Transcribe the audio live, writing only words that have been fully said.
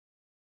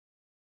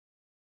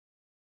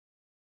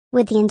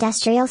With the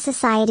industrial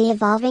society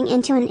evolving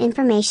into an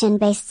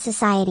information-based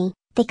society,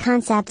 the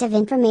concept of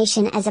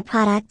information as a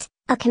product,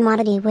 a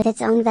commodity with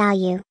its own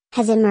value,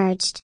 has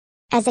emerged.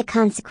 As a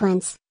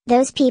consequence,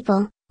 those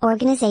people,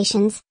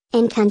 organizations,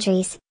 and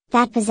countries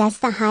that possess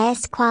the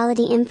highest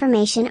quality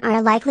information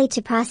are likely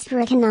to prosper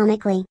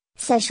economically,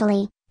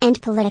 socially,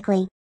 and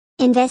politically.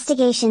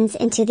 Investigations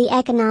into the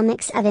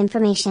economics of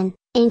information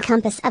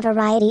encompass a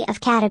variety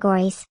of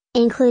categories,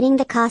 including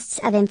the costs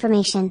of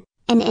information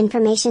and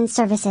information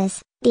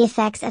services, the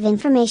effects of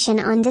information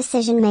on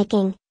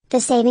decision-making, the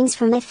savings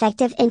from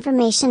effective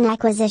information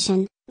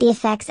acquisition, the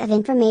effects of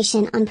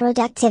information on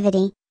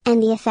productivity,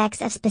 and the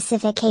effects of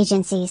specific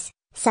agencies,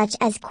 such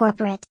as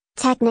corporate,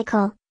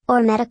 technical,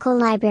 or medical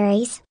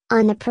libraries,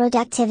 on the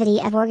productivity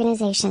of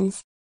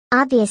organizations.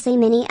 Obviously,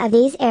 many of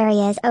these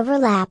areas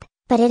overlap,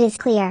 but it is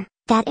clear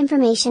that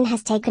information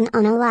has taken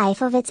on a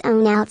life of its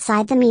own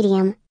outside the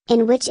medium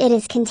in which it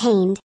is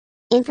contained.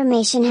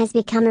 Information has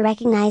become a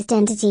recognized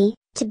entity,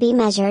 to be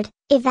measured,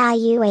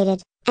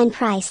 evaluated, and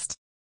priced.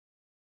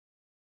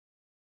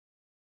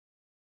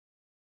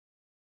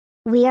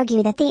 We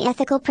argue that the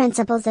ethical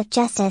principles of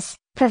justice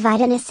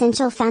provide an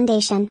essential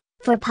foundation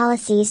for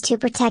policies to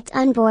protect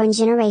unborn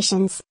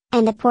generations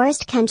and the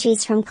poorest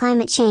countries from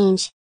climate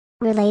change.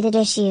 Related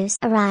issues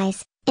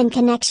arise in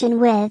connection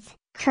with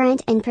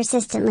current and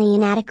persistently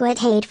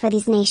inadequate aid for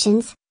these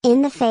nations,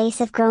 in the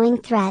face of growing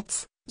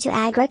threats to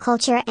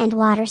agriculture and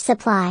water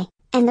supply,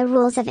 and the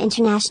rules of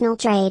international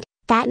trade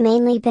that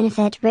mainly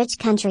benefit rich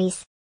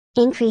countries.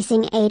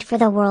 Increasing aid for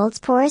the world's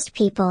poorest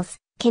peoples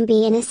can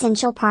be an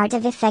essential part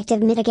of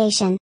effective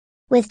mitigation.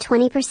 With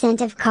 20%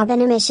 of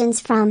carbon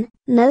emissions from,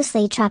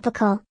 mostly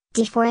tropical,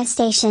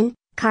 deforestation,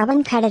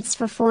 carbon credits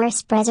for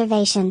forest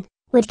preservation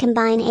would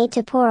combine aid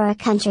to poorer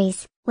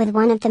countries with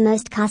one of the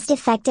most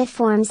cost-effective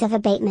forms of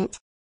abatement.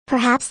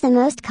 Perhaps the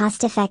most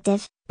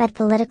cost-effective, but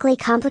politically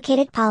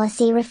complicated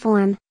policy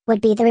reform,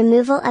 would be the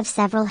removal of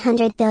several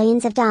hundred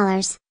billions of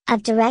dollars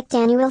of direct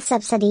annual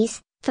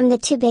subsidies from the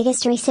two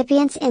biggest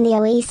recipients in the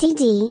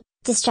OECD,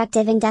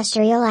 destructive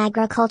industrial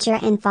agriculture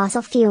and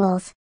fossil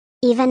fuels.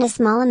 Even a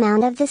small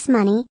amount of this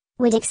money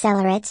would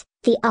accelerate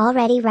the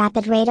already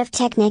rapid rate of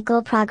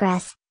technical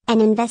progress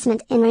and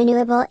investment in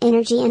renewable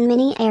energy in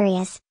many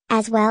areas,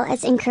 as well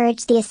as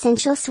encourage the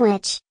essential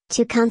switch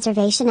to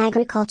conservation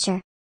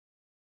agriculture.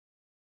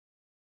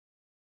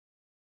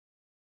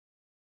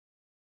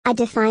 A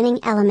defining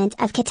element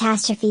of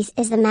catastrophes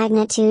is the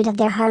magnitude of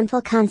their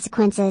harmful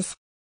consequences.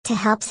 To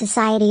help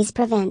societies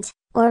prevent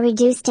or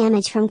reduce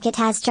damage from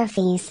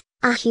catastrophes,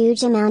 a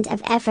huge amount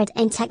of effort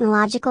and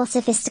technological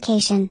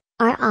sophistication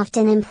are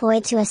often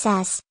employed to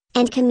assess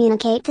and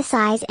communicate the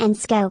size and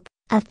scope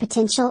of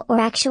potential or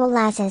actual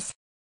losses.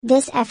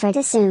 This effort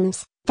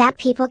assumes that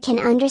people can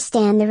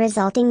understand the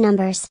resulting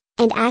numbers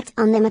and act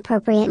on them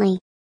appropriately.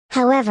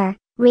 However,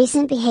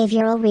 recent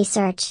behavioral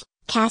research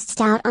casts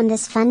doubt on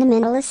this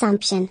fundamental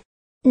assumption.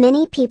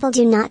 Many people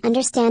do not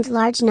understand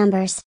large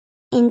numbers.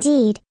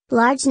 Indeed,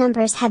 large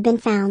numbers have been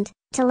found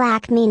to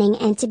lack meaning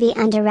and to be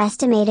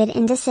underestimated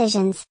in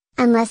decisions,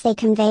 unless they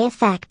convey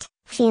affect,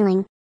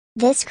 feeling.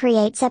 This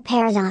creates a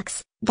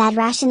paradox that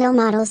rational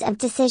models of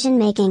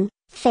decision-making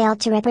fail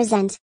to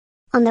represent.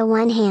 On the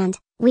one hand,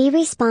 we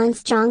respond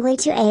strongly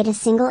to aid a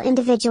single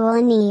individual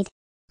in need.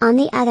 On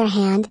the other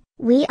hand,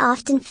 we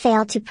often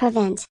fail to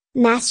prevent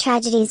mass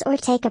tragedies or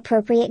take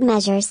appropriate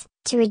measures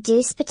to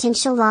reduce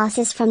potential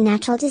losses from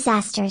natural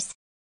disasters.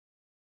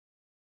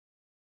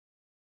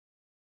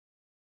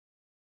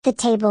 The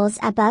tables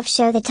above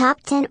show the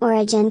top 10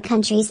 origin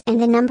countries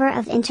and the number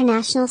of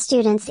international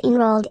students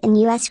enrolled in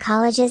U.S.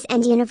 colleges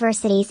and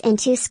universities in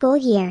 2 school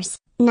years,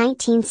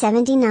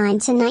 1979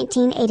 to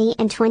 1980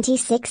 and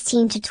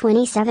 2016 to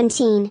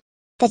 2017.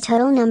 The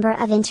total number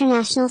of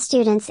international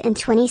students in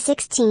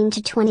 2016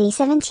 to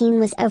 2017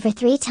 was over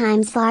 3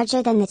 times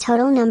larger than the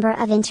total number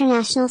of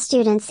international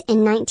students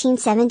in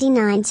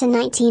 1979 to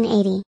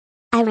 1980.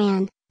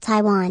 Iran,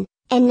 Taiwan,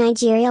 and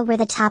Nigeria were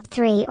the top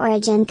 3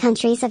 origin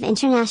countries of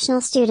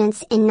international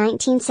students in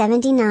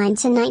 1979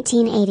 to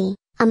 1980,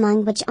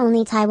 among which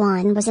only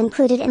Taiwan was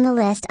included in the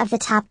list of the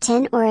top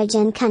 10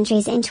 origin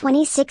countries in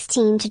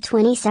 2016 to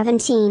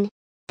 2017.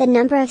 The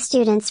number of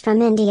students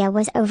from India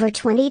was over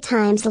 20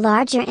 times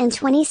larger in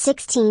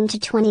 2016 to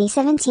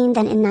 2017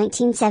 than in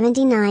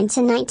 1979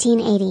 to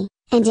 1980,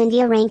 and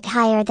India ranked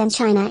higher than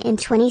China in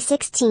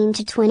 2016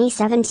 to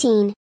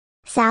 2017.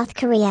 South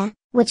Korea,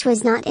 which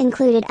was not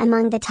included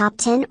among the top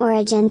 10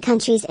 origin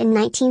countries in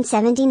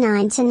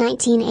 1979 to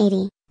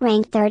 1980,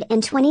 ranked 3rd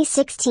in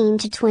 2016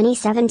 to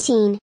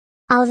 2017.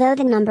 Although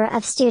the number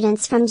of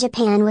students from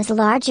Japan was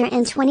larger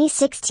in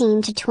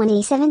 2016 to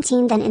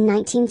 2017 than in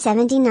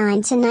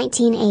 1979 to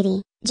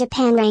 1980,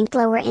 Japan ranked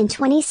lower in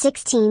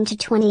 2016 to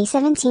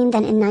 2017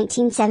 than in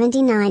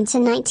 1979 to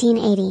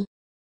 1980.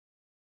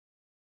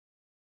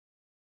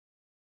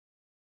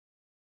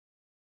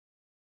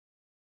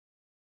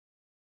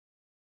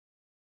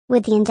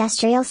 With the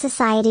industrial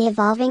society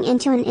evolving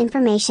into an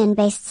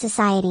information-based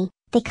society,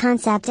 the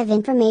concept of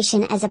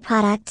information as a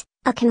product,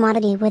 a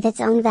commodity with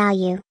its own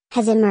value,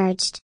 has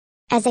emerged.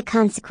 As a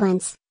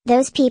consequence,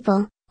 those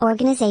people,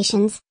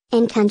 organizations,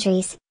 and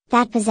countries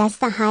that possess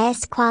the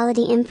highest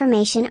quality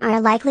information are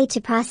likely to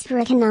prosper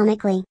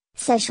economically,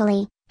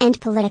 socially,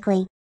 and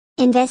politically.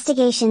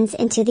 Investigations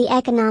into the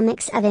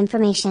economics of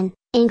information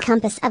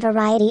encompass a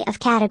variety of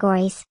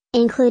categories,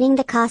 including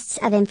the costs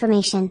of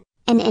information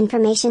and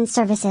information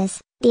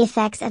services, the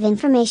effects of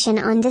information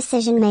on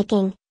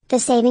decision-making, the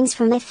savings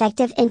from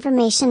effective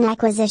information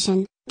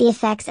acquisition, the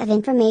effects of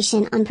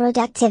information on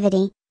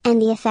productivity, and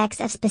the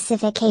effects of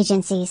specific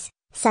agencies,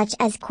 such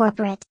as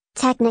corporate,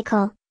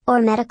 technical,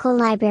 or medical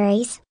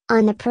libraries,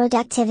 on the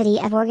productivity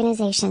of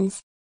organizations.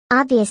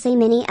 Obviously,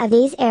 many of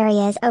these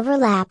areas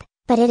overlap,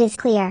 but it is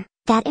clear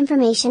that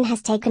information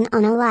has taken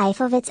on a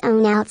life of its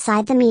own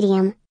outside the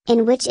medium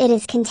in which it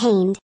is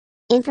contained.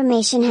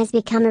 Information has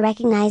become a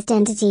recognized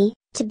entity,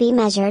 to be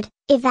measured,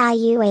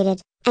 evaluated,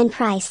 and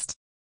priced.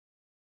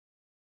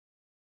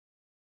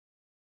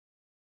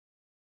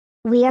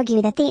 We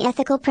argue that the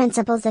ethical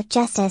principles of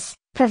justice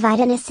provide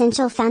an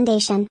essential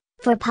foundation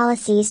for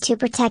policies to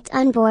protect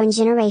unborn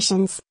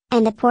generations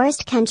and the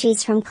poorest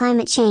countries from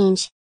climate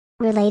change.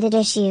 Related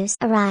issues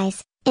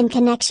arise in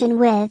connection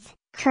with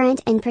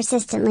current and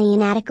persistently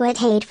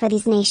inadequate aid for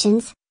these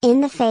nations, in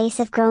the face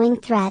of growing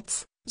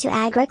threats to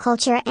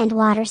agriculture and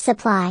water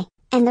supply,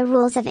 and the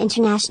rules of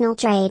international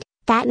trade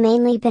that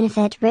mainly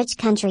benefit rich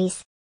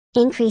countries.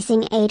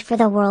 Increasing aid for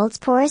the world's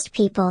poorest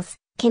peoples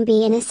can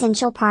be an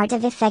essential part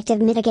of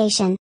effective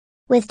mitigation.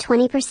 With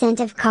 20%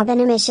 of carbon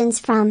emissions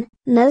from,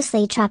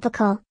 mostly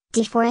tropical,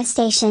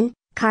 deforestation,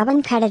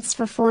 carbon credits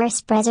for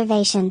forest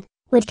preservation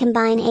would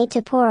combine aid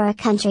to poorer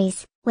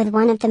countries with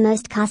one of the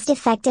most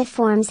cost-effective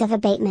forms of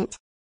abatement.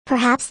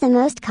 Perhaps the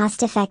most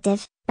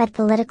cost-effective, but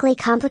politically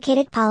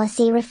complicated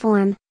policy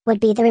reform, would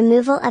be the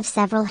removal of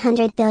several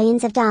hundred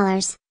billions of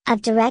dollars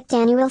of direct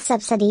annual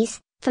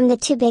subsidies from the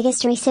two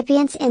biggest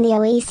recipients in the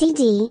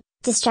OECD,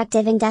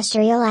 destructive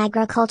industrial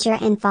agriculture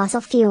and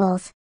fossil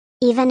fuels.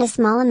 Even a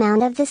small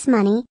amount of this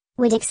money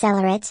would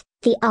accelerate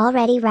the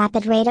already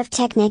rapid rate of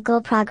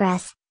technical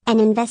progress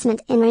and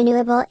investment in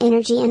renewable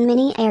energy in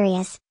many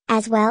areas,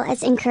 as well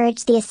as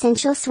encourage the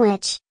essential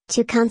switch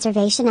to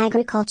conservation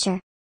agriculture.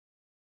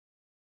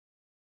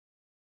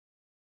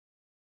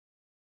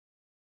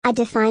 A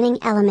defining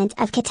element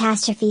of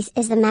catastrophes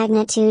is the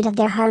magnitude of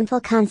their harmful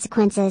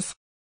consequences.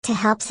 To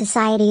help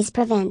societies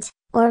prevent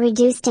or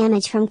reduce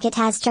damage from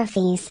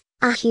catastrophes,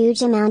 a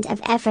huge amount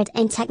of effort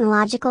and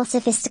technological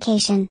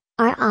sophistication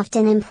are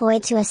often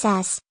employed to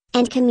assess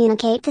and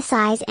communicate the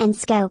size and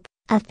scope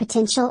of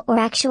potential or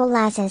actual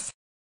losses.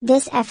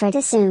 This effort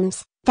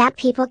assumes that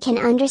people can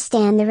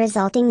understand the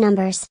resulting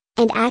numbers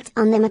and act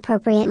on them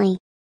appropriately.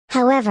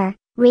 However,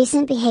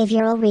 recent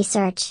behavioral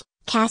research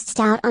casts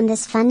doubt on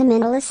this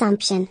fundamental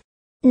assumption.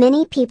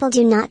 Many people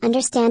do not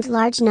understand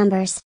large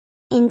numbers.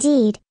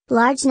 Indeed,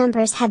 large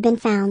numbers have been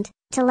found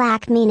to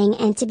lack meaning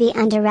and to be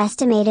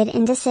underestimated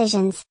in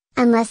decisions,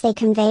 unless they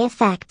convey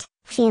affect,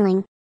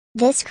 feeling.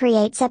 This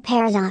creates a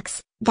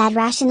paradox that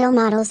rational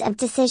models of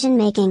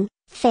decision-making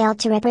fail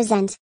to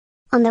represent.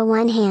 On the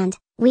one hand,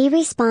 we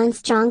respond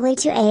strongly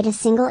to aid a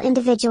single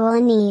individual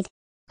in need.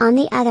 On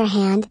the other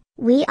hand,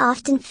 we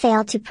often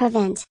fail to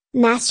prevent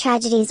mass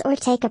tragedies or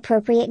take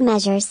appropriate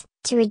measures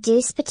to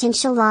reduce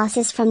potential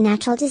losses from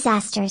natural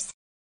disasters.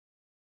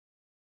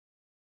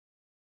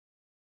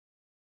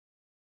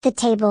 The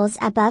tables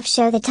above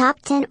show the top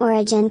 10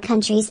 origin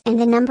countries and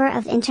the number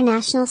of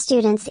international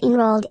students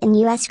enrolled in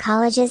U.S.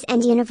 colleges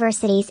and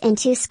universities in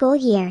 2 school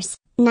years,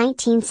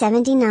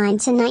 1979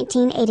 to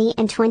 1980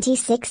 and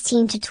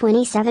 2016 to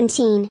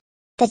 2017.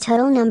 The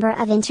total number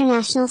of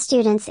international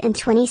students in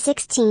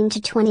 2016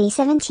 to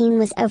 2017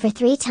 was over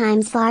 3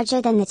 times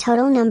larger than the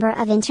total number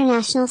of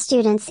international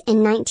students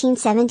in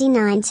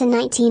 1979 to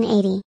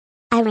 1980.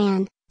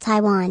 Iran,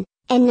 Taiwan,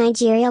 and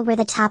Nigeria were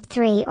the top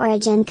 3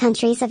 origin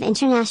countries of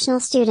international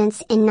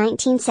students in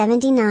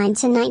 1979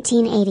 to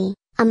 1980,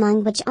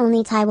 among which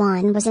only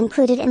Taiwan was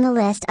included in the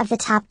list of the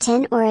top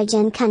 10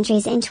 origin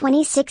countries in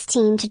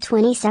 2016 to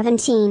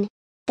 2017.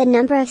 The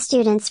number of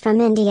students from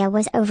India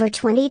was over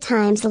 20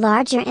 times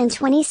larger in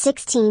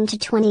 2016 to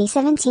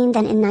 2017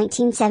 than in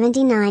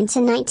 1979 to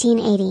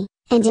 1980,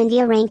 and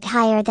India ranked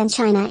higher than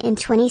China in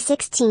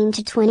 2016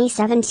 to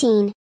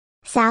 2017.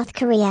 South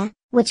Korea,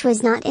 which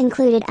was not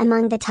included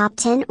among the top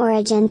 10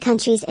 origin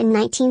countries in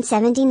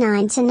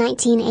 1979 to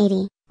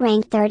 1980,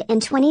 ranked third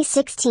in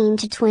 2016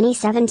 to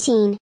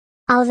 2017.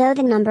 Although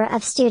the number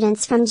of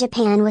students from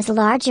Japan was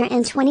larger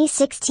in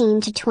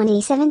 2016 to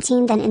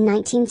 2017 than in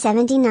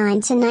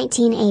 1979 to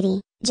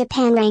 1980,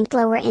 Japan ranked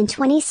lower in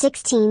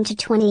 2016 to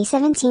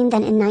 2017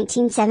 than in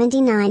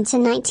 1979 to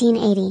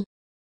 1980.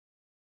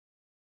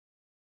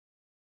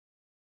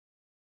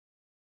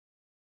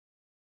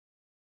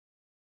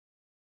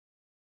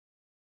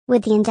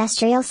 With the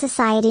industrial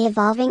society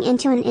evolving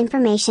into an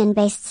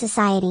information-based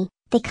society,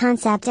 the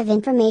concept of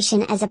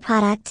information as a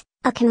product,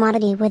 a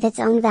commodity with its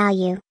own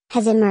value,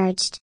 has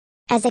emerged.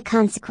 As a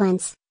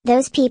consequence,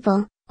 those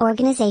people,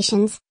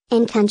 organizations,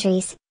 and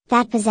countries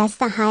that possess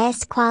the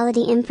highest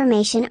quality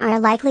information are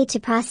likely to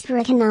prosper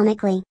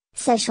economically,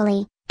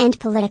 socially, and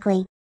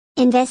politically.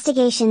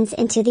 Investigations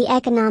into the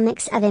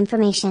economics of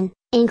information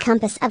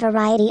encompass a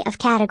variety of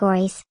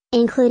categories,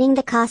 including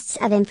the costs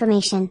of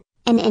information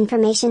and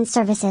information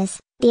services,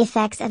 the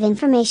effects of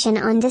information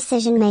on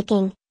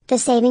decision-making, the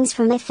savings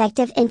from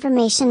effective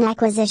information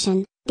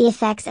acquisition, the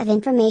effects of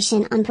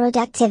information on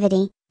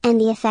productivity,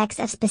 and the effects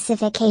of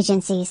specific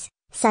agencies,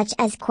 such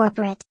as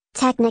corporate,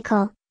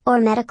 technical, or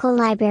medical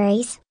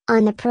libraries,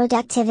 on the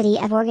productivity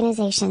of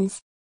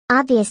organizations.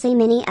 Obviously,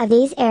 many of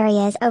these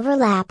areas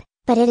overlap,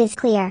 but it is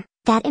clear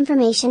that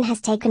information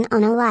has taken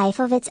on a life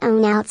of its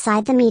own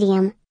outside the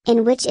medium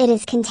in which it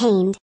is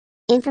contained.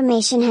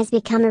 Information has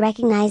become a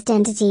recognized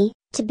entity,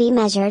 to be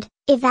measured,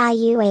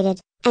 evaluated,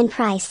 and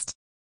priced.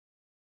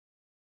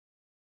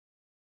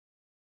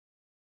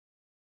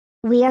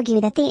 We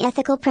argue that the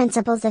ethical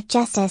principles of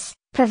justice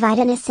provide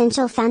an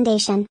essential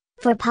foundation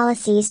for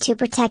policies to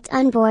protect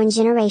unborn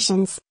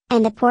generations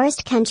and the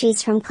poorest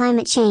countries from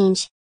climate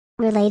change.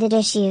 Related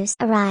issues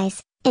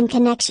arise in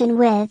connection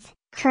with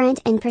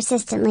current and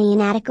persistently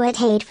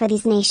inadequate aid for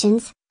these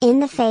nations, in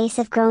the face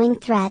of growing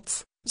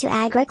threats to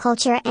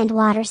agriculture and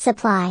water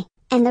supply,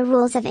 and the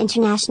rules of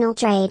international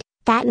trade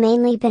that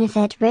mainly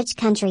benefit rich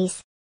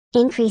countries.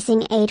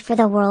 Increasing aid for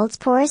the world's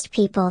poorest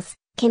peoples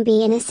can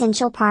be an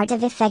essential part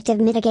of effective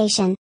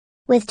mitigation.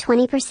 With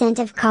 20%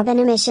 of carbon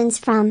emissions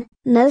from,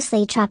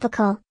 mostly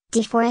tropical,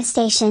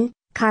 deforestation,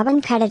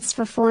 carbon credits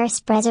for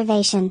forest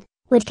preservation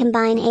would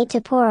combine aid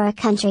to poorer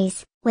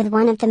countries with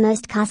one of the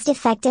most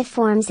cost-effective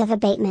forms of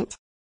abatement.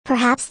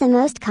 Perhaps the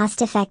most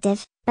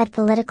cost-effective, but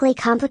politically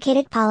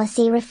complicated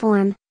policy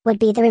reform, would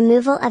be the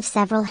removal of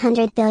several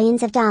hundred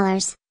billions of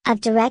dollars of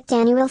direct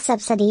annual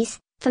subsidies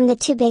from the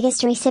two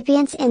biggest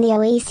recipients in the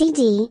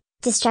OECD,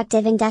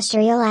 destructive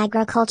industrial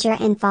agriculture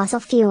and fossil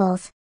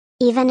fuels.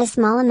 Even a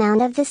small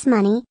amount of this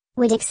money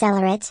would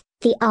accelerate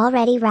the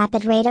already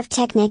rapid rate of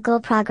technical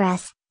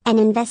progress and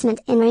investment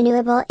in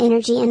renewable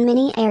energy in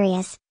many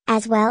areas,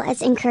 as well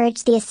as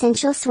encourage the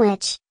essential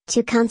switch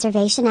to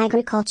conservation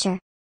agriculture.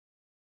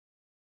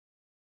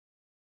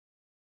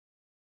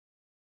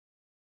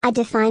 A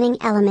defining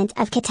element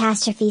of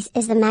catastrophes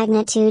is the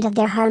magnitude of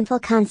their harmful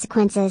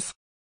consequences.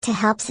 To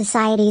help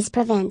societies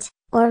prevent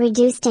or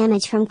reduce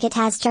damage from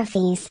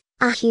catastrophes,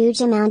 a huge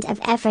amount of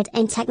effort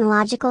and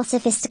technological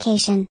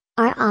sophistication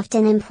are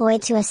often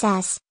employed to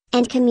assess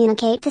and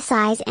communicate the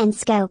size and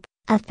scope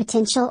of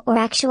potential or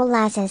actual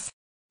losses.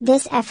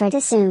 This effort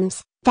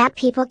assumes that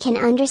people can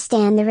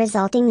understand the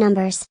resulting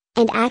numbers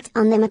and act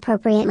on them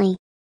appropriately.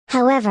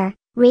 However,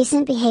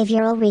 recent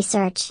behavioral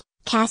research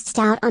casts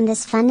doubt on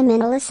this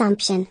fundamental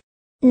assumption.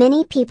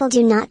 Many people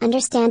do not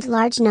understand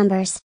large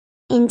numbers.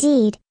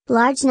 Indeed,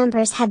 large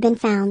numbers have been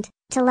found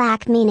to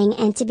lack meaning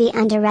and to be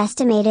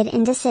underestimated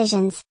in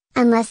decisions,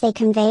 unless they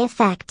convey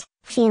affect,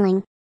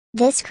 feeling.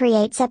 This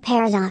creates a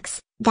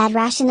paradox that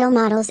rational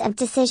models of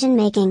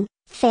decision-making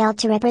fail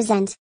to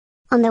represent.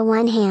 On the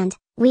one hand,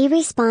 we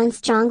respond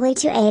strongly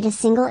to aid a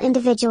single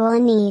individual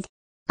in need.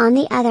 On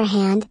the other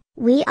hand,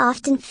 we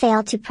often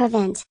fail to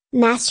prevent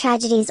mass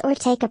tragedies or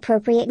take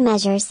appropriate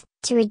measures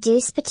to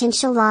reduce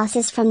potential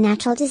losses from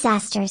natural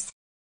disasters.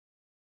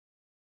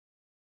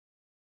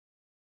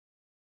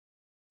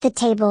 The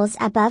tables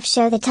above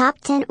show the top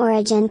 10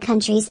 origin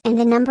countries and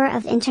the number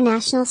of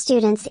international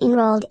students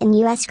enrolled in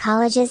U.S.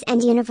 colleges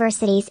and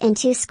universities in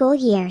 2 school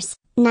years,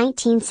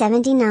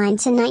 1979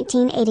 to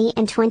 1980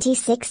 and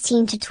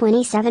 2016 to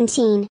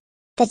 2017.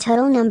 The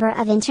total number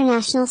of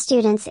international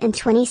students in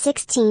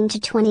 2016 to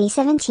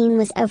 2017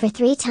 was over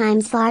 3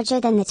 times larger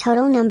than the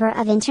total number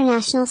of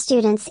international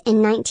students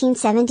in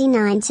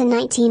 1979 to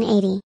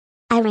 1980.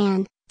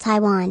 Iran,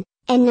 Taiwan,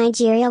 and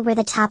Nigeria were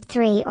the top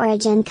 3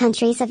 origin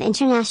countries of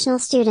international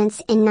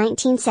students in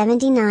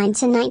 1979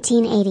 to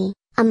 1980,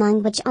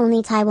 among which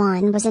only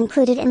Taiwan was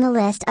included in the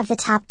list of the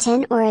top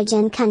 10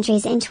 origin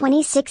countries in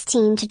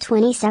 2016 to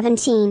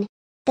 2017.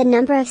 The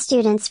number of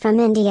students from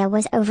India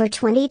was over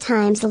 20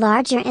 times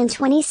larger in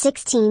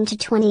 2016 to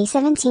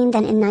 2017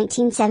 than in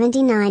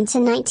 1979 to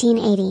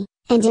 1980,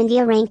 and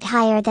India ranked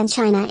higher than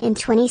China in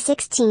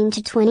 2016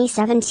 to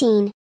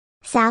 2017.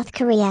 South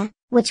Korea,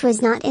 which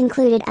was not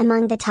included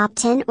among the top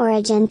 10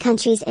 origin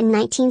countries in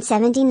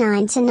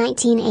 1979 to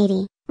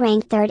 1980,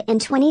 ranked 3rd in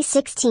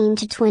 2016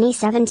 to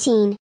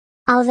 2017.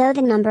 Although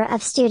the number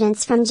of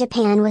students from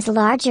Japan was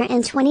larger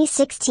in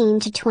 2016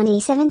 to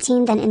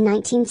 2017 than in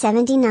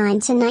 1979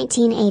 to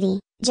 1980,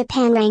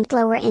 Japan ranked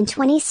lower in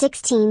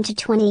 2016 to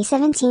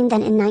 2017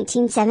 than in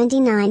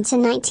 1979 to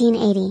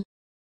 1980.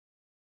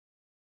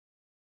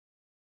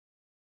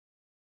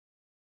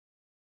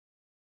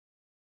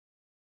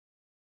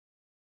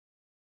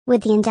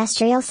 With the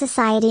industrial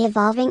society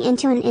evolving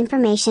into an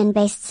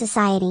information-based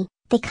society,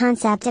 the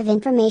concept of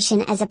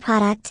information as a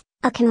product,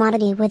 a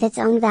commodity with its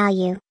own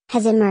value,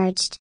 has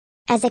emerged.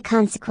 As a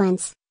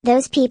consequence,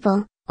 those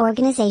people,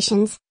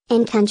 organizations,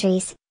 and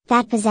countries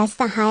that possess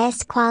the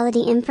highest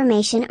quality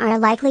information are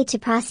likely to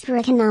prosper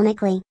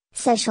economically,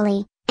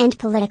 socially, and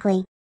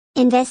politically.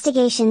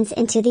 Investigations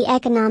into the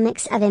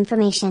economics of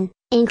information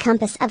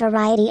encompass a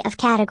variety of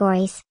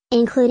categories,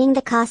 including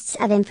the costs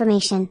of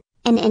information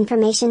and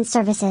information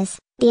services,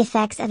 the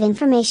effects of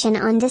information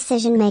on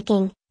decision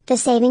making, the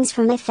savings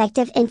from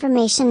effective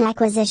information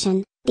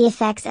acquisition, the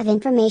effects of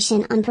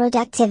information on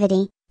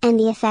productivity, and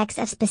the effects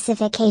of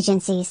specific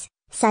agencies,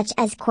 such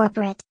as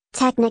corporate,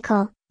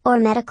 technical, or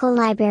medical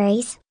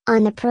libraries,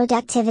 on the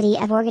productivity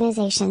of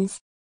organizations.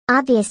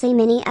 Obviously,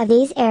 many of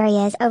these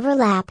areas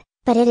overlap,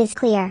 but it is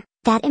clear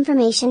that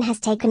information has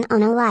taken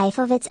on a life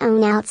of its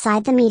own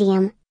outside the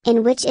medium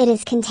in which it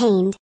is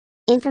contained.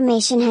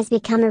 Information has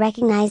become a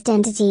recognized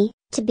entity,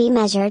 to be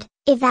measured,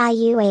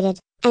 evaluated,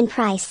 and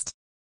priced.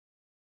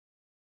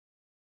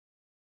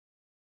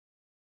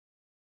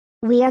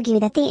 We argue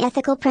that the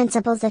ethical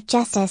principles of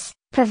justice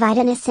provide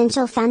an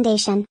essential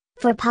foundation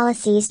for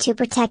policies to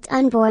protect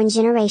unborn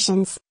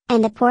generations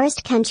and the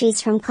poorest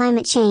countries from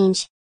climate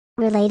change.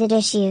 Related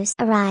issues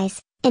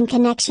arise in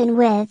connection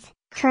with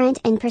current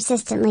and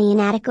persistently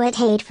inadequate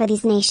aid for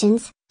these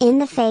nations, in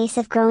the face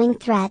of growing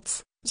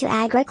threats to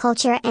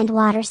agriculture and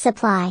water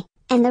supply,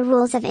 and the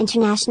rules of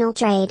international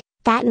trade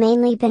that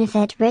mainly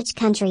benefit rich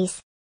countries.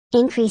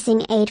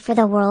 Increasing aid for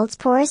the world's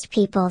poorest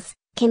peoples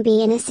can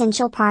be an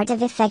essential part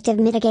of effective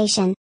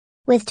mitigation.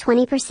 With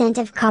 20%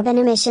 of carbon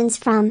emissions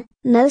from,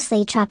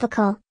 mostly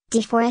tropical,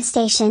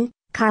 deforestation,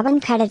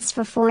 carbon credits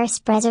for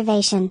forest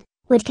preservation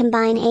would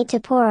combine aid to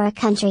poorer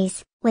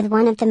countries with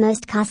one of the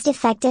most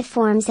cost-effective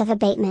forms of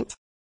abatement.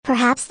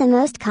 Perhaps the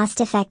most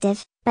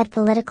cost-effective, but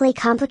politically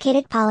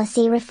complicated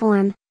policy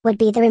reform, would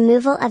be the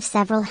removal of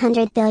several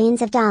hundred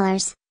billions of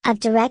dollars of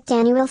direct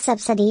annual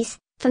subsidies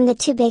from the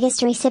two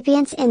biggest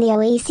recipients in the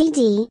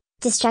OECD,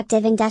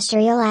 destructive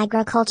industrial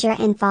agriculture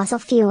and fossil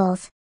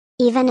fuels.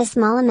 Even a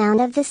small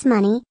amount of this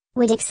money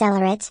would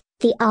accelerate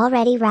the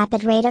already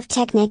rapid rate of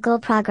technical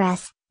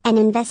progress and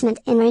investment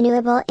in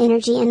renewable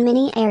energy in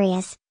many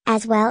areas,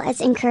 as well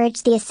as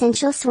encourage the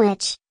essential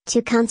switch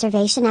to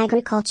conservation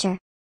agriculture.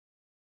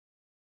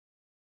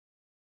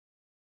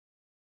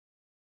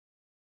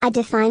 A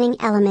defining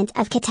element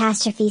of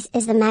catastrophes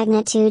is the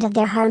magnitude of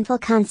their harmful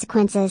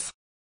consequences.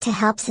 To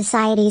help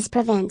societies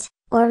prevent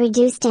or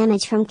reduce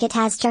damage from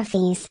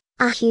catastrophes,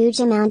 a huge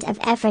amount of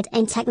effort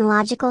and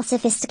technological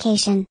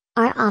sophistication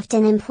are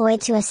often employed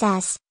to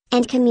assess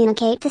and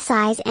communicate the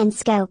size and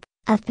scope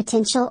of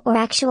potential or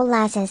actual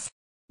losses.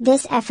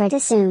 This effort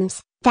assumes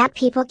that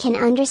people can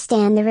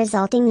understand the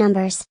resulting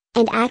numbers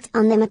and act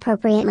on them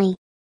appropriately.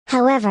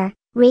 However,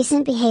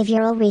 recent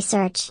behavioral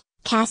research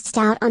casts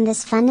doubt on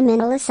this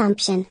fundamental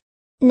assumption.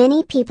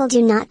 Many people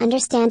do not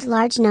understand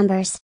large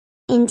numbers.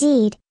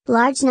 Indeed,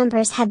 large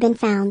numbers have been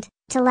found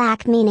to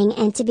lack meaning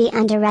and to be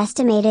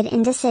underestimated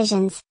in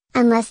decisions,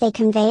 unless they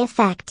convey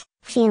affect,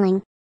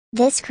 feeling.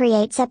 This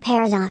creates a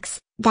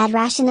paradox that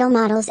rational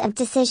models of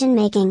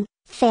decision-making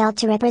fail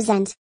to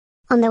represent.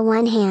 On the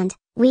one hand,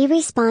 we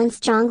respond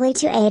strongly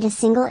to aid a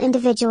single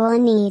individual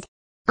in need.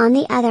 On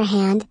the other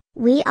hand,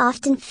 we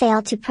often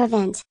fail to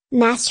prevent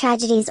mass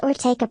tragedies or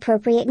take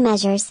appropriate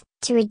measures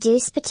to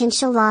reduce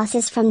potential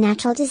losses from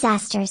natural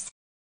disasters.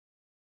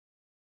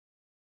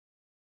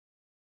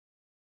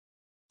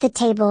 The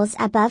tables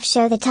above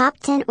show the top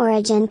 10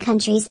 origin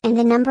countries and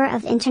the number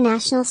of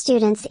international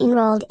students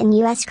enrolled in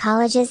U.S.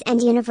 colleges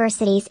and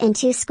universities in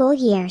 2 school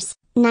years,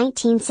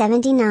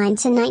 1979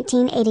 to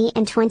 1980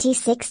 and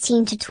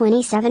 2016 to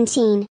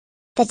 2017.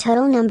 The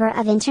total number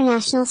of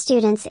international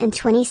students in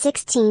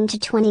 2016 to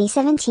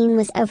 2017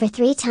 was over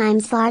 3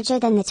 times larger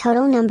than the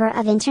total number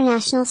of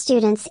international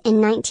students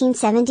in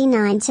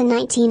 1979 to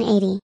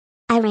 1980.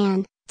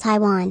 Iran,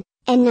 Taiwan,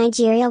 and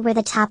Nigeria were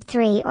the top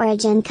 3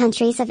 origin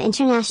countries of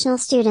international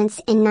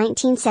students in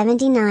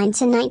 1979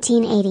 to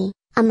 1980,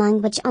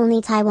 among which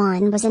only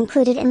Taiwan was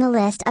included in the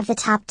list of the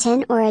top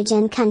 10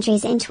 origin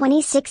countries in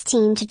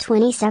 2016 to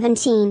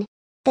 2017.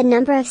 The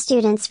number of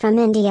students from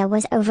India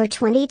was over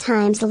 20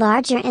 times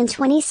larger in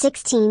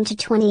 2016 to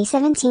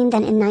 2017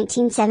 than in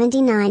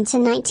 1979 to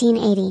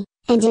 1980,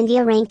 and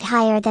India ranked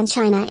higher than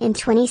China in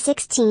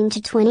 2016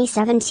 to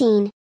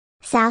 2017.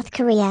 South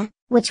Korea,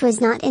 which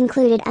was not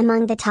included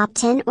among the top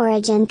 10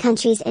 origin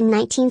countries in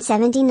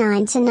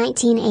 1979 to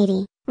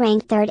 1980,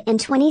 ranked 3rd in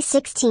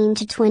 2016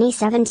 to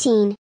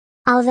 2017.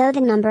 Although the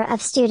number of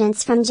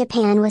students from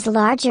Japan was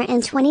larger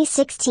in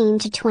 2016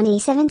 to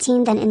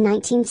 2017 than in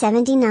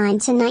 1979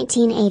 to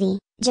 1980,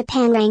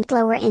 Japan ranked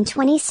lower in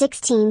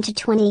 2016 to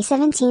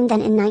 2017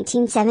 than in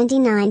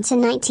 1979 to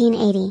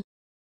 1980.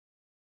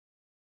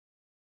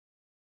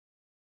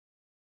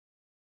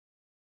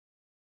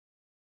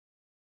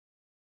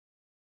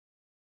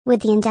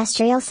 With the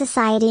industrial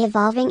society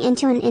evolving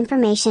into an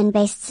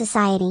information-based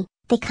society,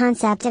 the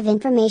concept of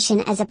information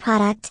as a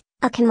product,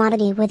 a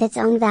commodity with its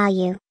own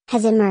value,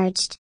 has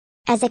emerged.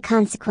 As a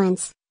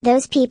consequence,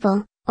 those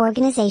people,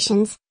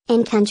 organizations,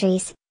 and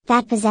countries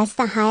that possess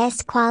the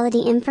highest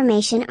quality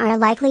information are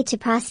likely to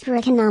prosper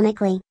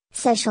economically,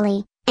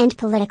 socially, and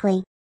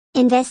politically.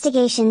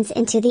 Investigations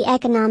into the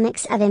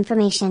economics of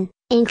information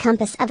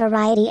encompass a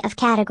variety of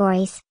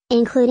categories,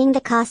 including the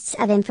costs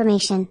of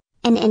information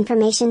and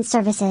information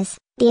services,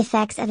 the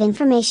effects of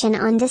information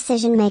on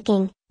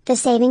decision-making, the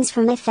savings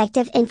from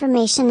effective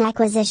information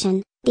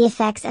acquisition, the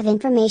effects of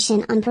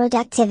information on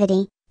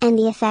productivity, and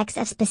the effects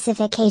of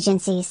specific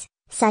agencies,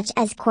 such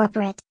as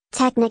corporate,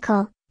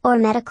 technical, or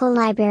medical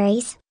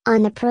libraries,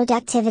 on the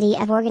productivity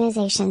of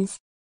organizations.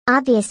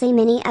 Obviously,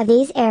 many of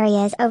these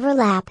areas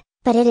overlap,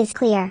 but it is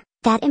clear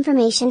that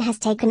information has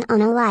taken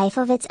on a life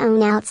of its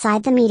own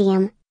outside the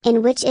medium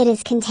in which it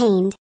is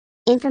contained.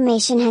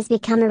 Information has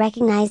become a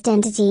recognized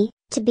entity,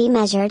 to be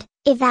measured,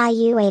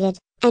 evaluated,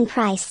 and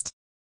priced.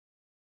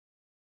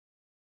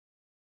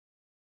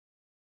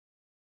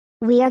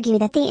 We argue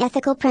that the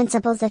ethical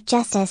principles of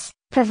justice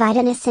provide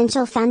an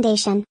essential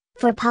foundation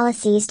for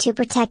policies to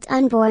protect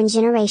unborn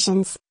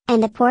generations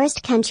and the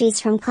poorest countries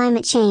from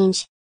climate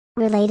change.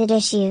 Related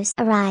issues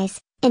arise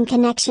in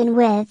connection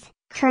with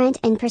current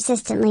and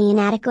persistently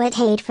inadequate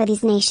aid for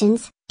these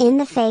nations, in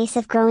the face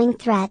of growing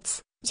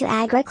threats to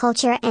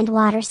agriculture and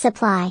water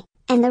supply,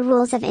 and the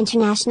rules of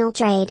international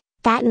trade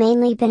that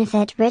mainly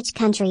benefit rich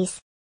countries.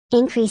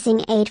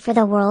 Increasing aid for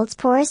the world's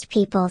poorest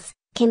peoples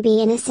can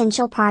be an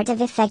essential part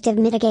of effective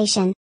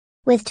mitigation.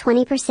 With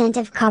 20%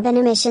 of carbon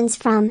emissions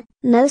from,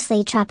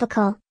 mostly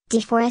tropical,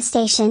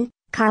 deforestation,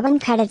 carbon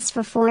credits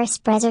for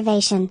forest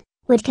preservation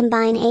would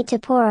combine aid to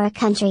poorer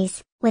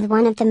countries with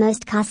one of the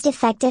most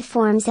cost-effective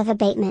forms of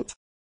abatement.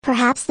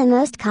 Perhaps the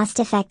most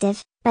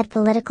cost-effective, but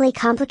politically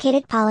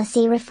complicated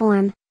policy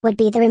reform, would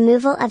be the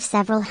removal of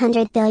several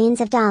hundred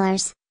billions of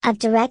dollars of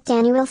direct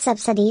annual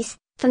subsidies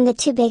from the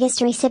two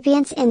biggest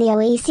recipients in the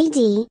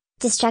OECD,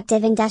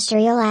 destructive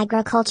industrial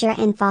agriculture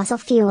and fossil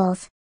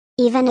fuels.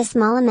 Even a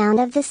small amount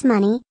of this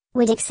money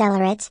would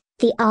accelerate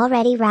the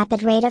already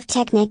rapid rate of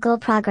technical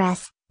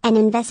progress and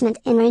investment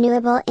in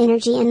renewable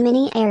energy in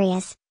many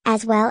areas,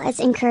 as well as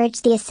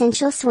encourage the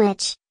essential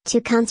switch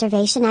to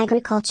conservation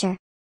agriculture.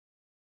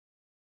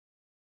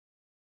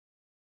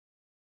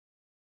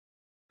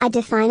 A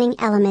defining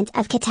element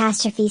of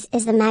catastrophes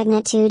is the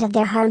magnitude of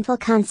their harmful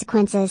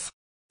consequences.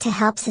 To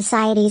help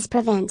societies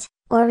prevent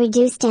or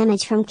reduce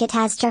damage from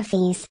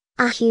catastrophes,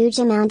 a huge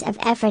amount of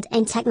effort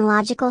and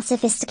technological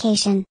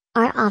sophistication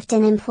are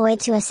often employed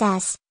to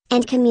assess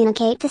and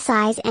communicate the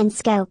size and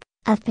scope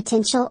of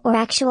potential or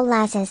actual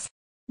losses.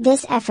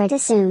 This effort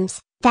assumes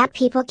that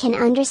people can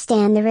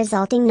understand the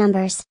resulting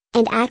numbers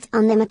and act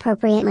on them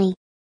appropriately.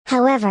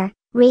 However,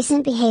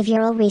 recent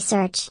behavioral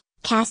research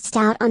casts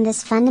doubt on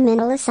this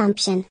fundamental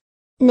assumption.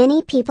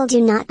 Many people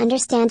do not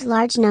understand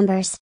large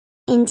numbers.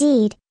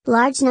 Indeed,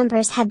 large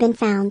numbers have been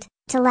found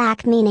to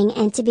lack meaning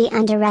and to be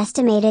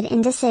underestimated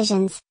in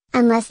decisions,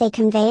 unless they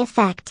convey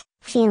affect,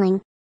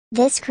 feeling.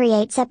 This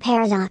creates a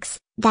paradox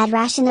that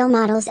rational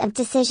models of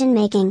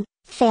decision-making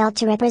fail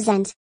to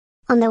represent.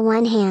 On the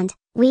one hand,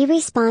 we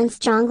respond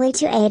strongly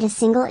to aid a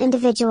single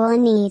individual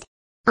in need.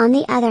 On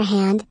the other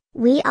hand,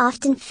 we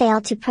often fail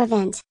to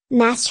prevent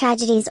mass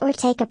tragedies or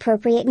take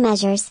appropriate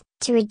measures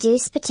to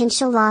reduce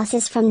potential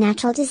losses from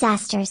natural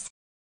disasters.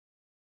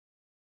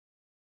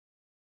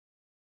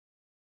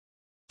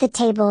 The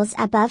tables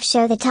above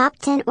show the top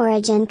 10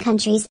 origin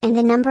countries and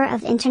the number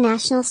of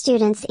international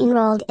students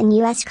enrolled in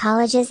U.S.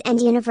 colleges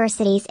and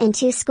universities in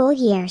 2 school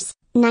years,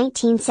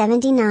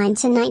 1979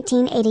 to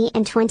 1980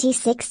 and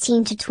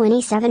 2016 to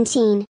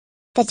 2017.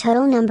 The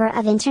total number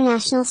of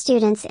international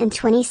students in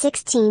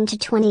 2016 to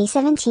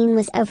 2017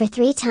 was over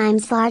 3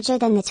 times larger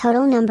than the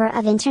total number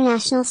of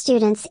international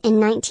students in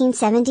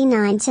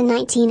 1979 to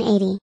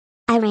 1980.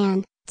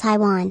 Iran,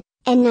 Taiwan,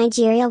 and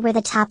Nigeria were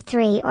the top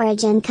 3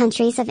 origin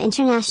countries of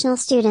international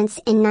students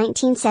in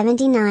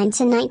 1979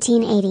 to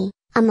 1980,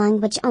 among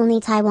which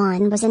only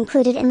Taiwan was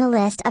included in the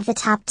list of the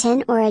top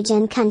 10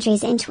 origin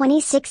countries in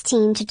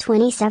 2016 to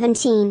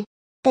 2017.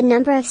 The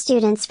number of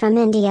students from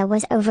India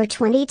was over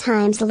 20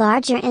 times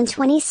larger in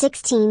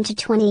 2016 to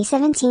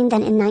 2017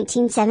 than in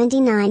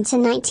 1979 to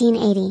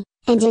 1980,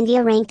 and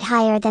India ranked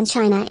higher than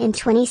China in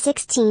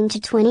 2016 to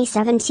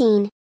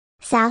 2017.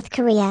 South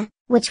Korea,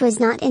 which was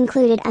not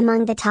included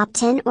among the top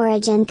 10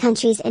 origin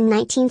countries in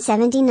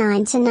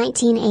 1979 to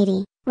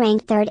 1980,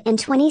 ranked 3rd in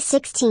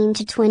 2016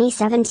 to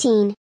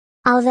 2017.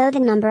 Although the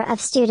number of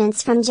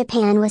students from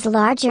Japan was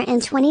larger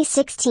in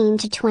 2016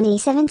 to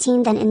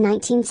 2017 than in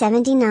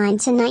 1979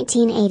 to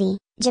 1980,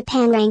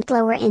 Japan ranked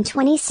lower in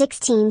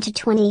 2016 to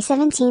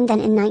 2017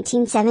 than in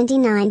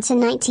 1979 to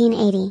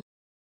 1980.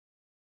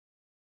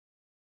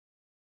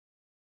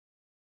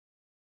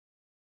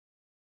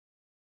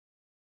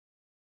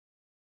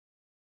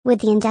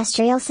 With the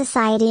industrial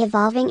society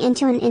evolving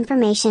into an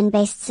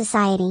information-based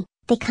society,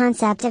 the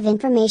concept of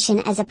information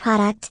as a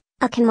product,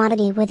 a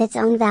commodity with its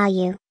own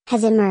value,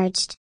 has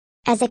emerged.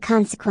 As a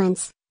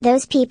consequence,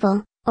 those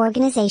people,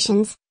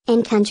 organizations,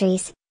 and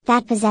countries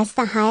that possess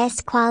the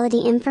highest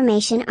quality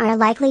information are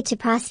likely to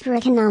prosper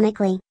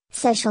economically,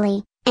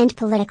 socially, and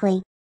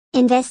politically.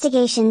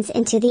 Investigations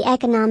into the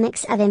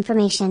economics of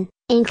information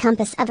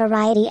encompass a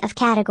variety of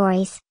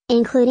categories,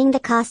 including the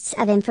costs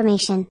of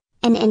information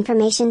and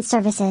information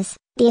services,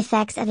 the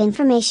effects of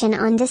information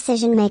on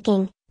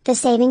decision-making, the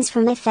savings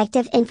from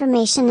effective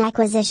information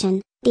acquisition,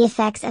 the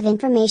effects of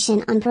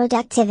information on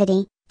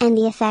productivity, and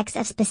the effects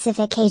of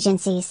specific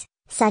agencies,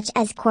 such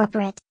as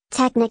corporate,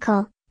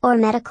 technical, or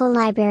medical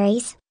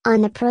libraries,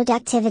 on the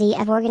productivity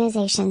of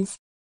organizations.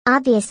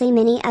 Obviously,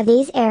 many of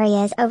these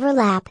areas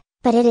overlap,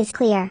 but it is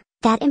clear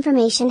that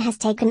information has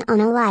taken on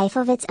a life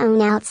of its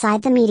own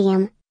outside the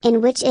medium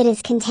in which it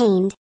is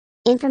contained.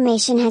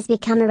 Information has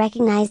become a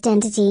recognized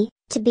entity,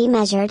 to be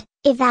measured,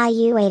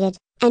 evaluated,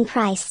 and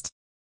priced.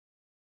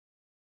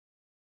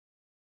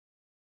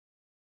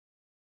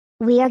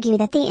 We argue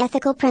that the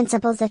ethical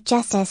principles of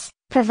justice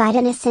provide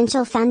an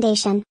essential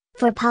foundation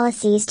for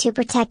policies to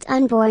protect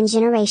unborn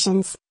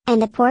generations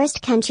and the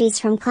poorest countries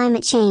from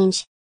climate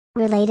change.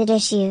 Related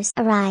issues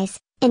arise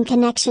in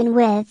connection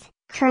with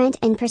current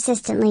and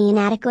persistently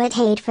inadequate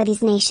aid for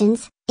these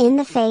nations, in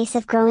the face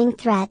of growing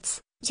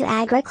threats to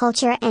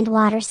agriculture and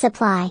water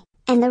supply,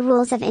 and the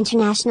rules of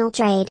international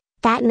trade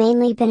that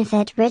mainly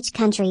benefit rich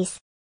countries.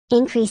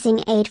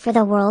 Increasing aid for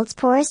the world's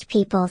poorest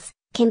peoples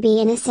can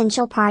be an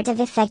essential part of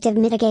effective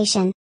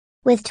mitigation.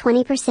 With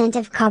 20%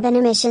 of carbon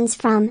emissions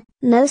from,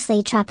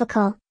 mostly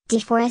tropical,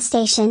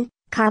 deforestation,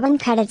 carbon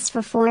credits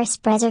for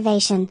forest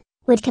preservation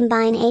would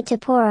combine aid to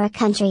poorer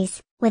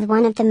countries with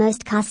one of the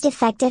most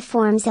cost-effective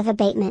forms of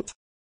abatement.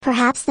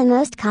 Perhaps the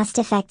most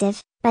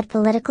cost-effective, but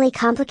politically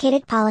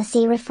complicated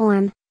policy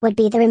reform, would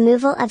be the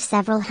removal of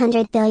several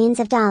hundred billions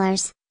of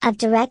dollars of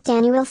direct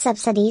annual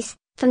subsidies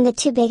from the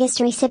two biggest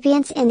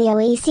recipients in the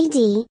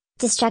OECD,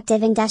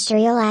 destructive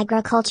industrial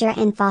agriculture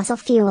and fossil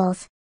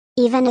fuels.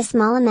 Even a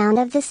small amount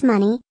of this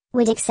money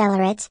would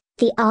accelerate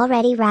the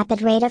already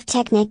rapid rate of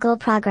technical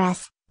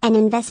progress and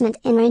investment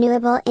in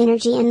renewable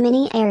energy in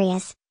many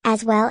areas,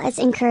 as well as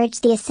encourage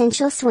the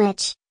essential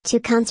switch to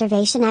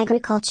conservation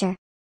agriculture.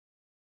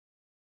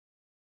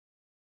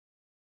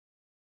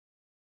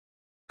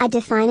 A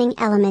defining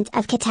element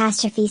of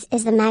catastrophes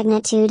is the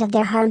magnitude of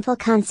their harmful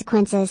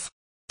consequences.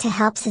 To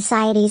help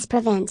societies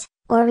prevent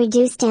or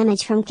reduce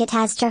damage from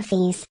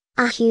catastrophes,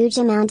 a huge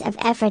amount of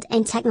effort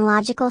and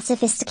technological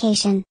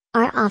sophistication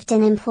are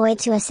often employed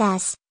to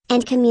assess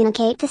and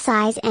communicate the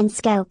size and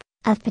scope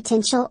of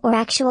potential or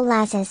actual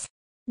losses.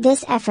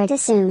 This effort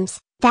assumes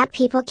that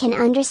people can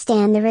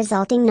understand the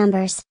resulting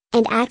numbers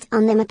and act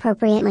on them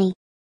appropriately.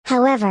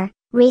 However,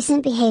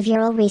 recent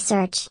behavioral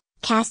research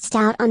casts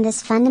doubt on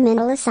this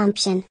fundamental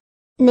assumption.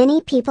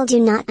 Many people do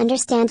not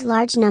understand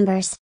large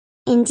numbers.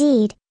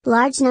 Indeed,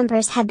 large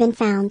numbers have been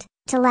found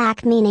to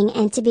lack meaning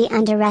and to be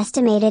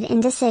underestimated in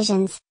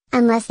decisions,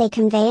 unless they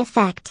convey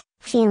affect,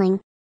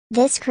 feeling.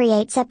 This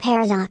creates a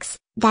paradox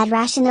that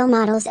rational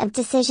models of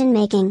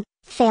decision-making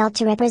fail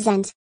to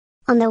represent.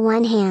 On the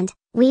one hand,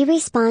 we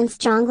respond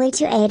strongly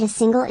to aid a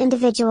single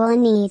individual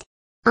in need.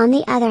 On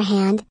the other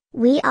hand,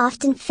 we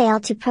often fail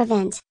to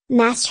prevent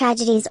mass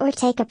tragedies or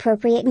take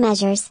appropriate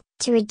measures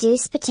to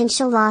reduce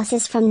potential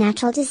losses from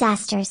natural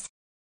disasters.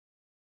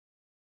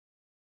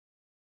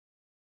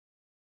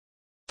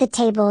 The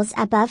tables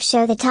above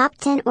show the top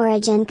 10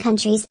 origin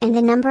countries and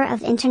the number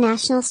of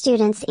international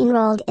students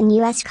enrolled in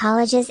U.S.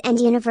 colleges and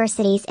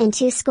universities in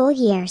 2 school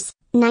years,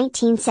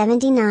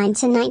 1979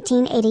 to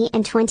 1980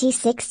 and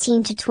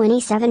 2016 to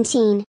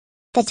 2017.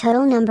 The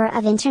total number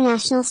of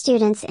international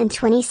students in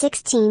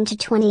 2016 to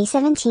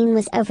 2017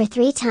 was over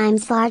 3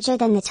 times larger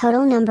than the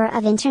total number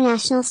of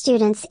international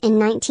students in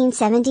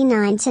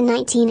 1979 to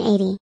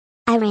 1980.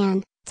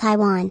 Iran,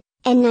 Taiwan,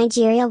 and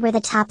Nigeria were the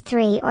top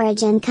 3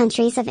 origin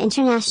countries of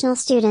international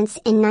students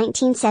in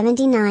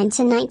 1979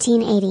 to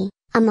 1980,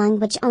 among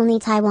which only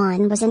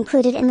Taiwan was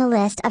included in the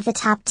list of the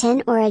top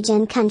 10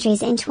 origin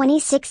countries in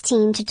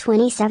 2016 to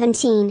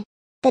 2017.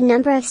 The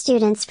number of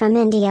students from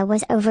India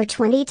was over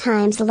 20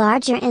 times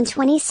larger in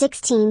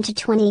 2016 to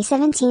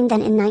 2017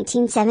 than in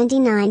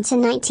 1979 to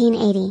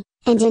 1980,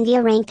 and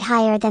India ranked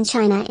higher than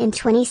China in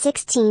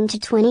 2016 to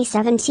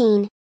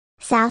 2017.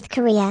 South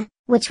Korea,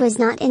 which was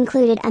not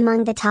included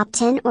among the top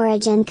 10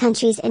 origin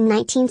countries in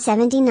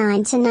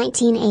 1979 to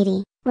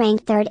 1980,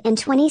 ranked 3rd in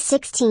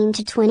 2016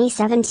 to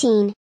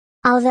 2017.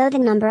 Although the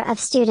number of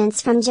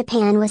students from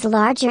Japan was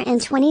larger in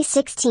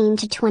 2016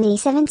 to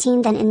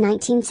 2017 than in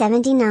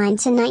 1979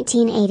 to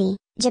 1980,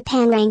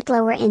 Japan ranked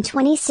lower in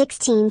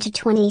 2016 to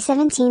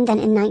 2017 than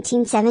in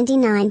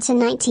 1979 to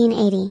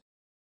 1980.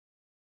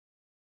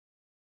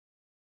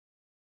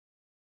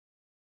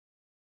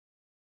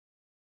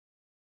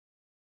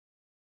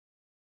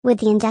 With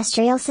the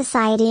industrial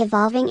society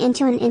evolving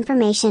into an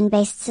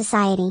information-based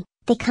society,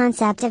 the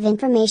concept of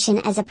information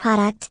as a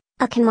product,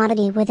 a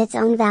commodity with its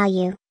own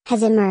value,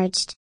 has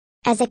emerged.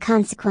 As a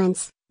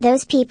consequence,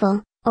 those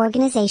people,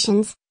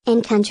 organizations,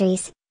 and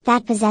countries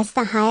that possess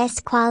the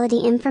highest quality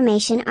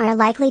information are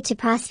likely to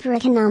prosper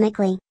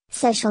economically,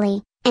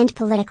 socially, and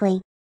politically.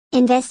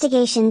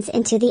 Investigations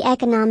into the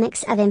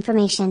economics of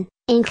information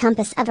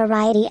encompass a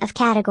variety of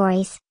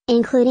categories,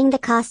 including the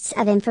costs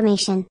of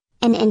information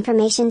and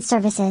information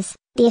services,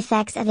 the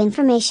effects of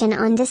information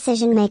on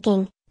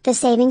decision-making, the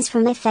savings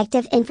from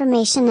effective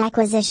information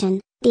acquisition,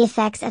 the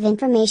effects of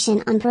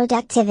information on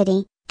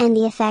productivity, and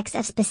the effects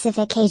of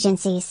specific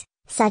agencies,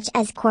 such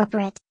as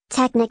corporate,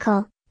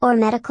 technical, or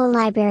medical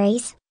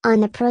libraries, on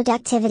the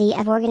productivity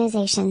of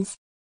organizations.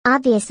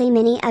 Obviously,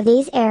 many of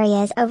these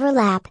areas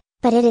overlap,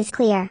 but it is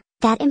clear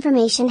that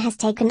information has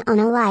taken on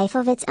a life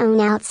of its own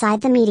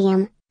outside the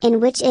medium in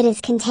which it is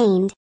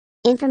contained.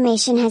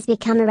 Information has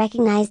become a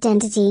recognized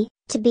entity,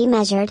 to be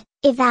measured,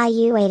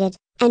 evaluated,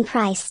 and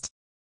priced.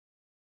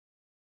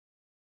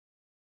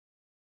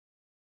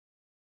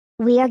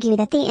 We argue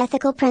that the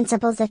ethical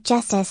principles of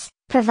justice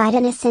provide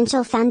an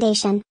essential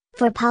foundation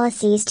for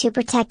policies to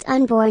protect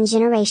unborn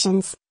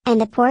generations and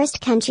the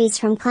poorest countries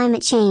from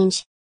climate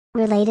change.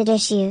 Related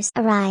issues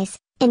arise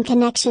in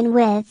connection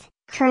with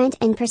current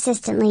and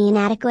persistently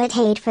inadequate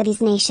aid for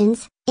these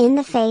nations, in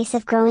the face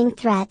of growing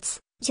threats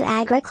to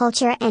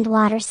agriculture and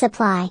water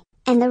supply,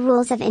 and the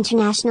rules of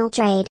international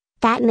trade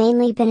that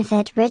mainly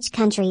benefit rich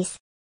countries.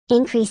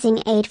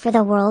 Increasing aid for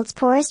the world's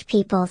poorest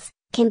peoples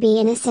can be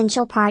an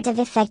essential part of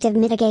effective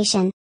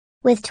mitigation.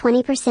 With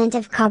 20%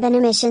 of carbon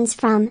emissions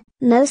from,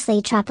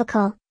 mostly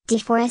tropical,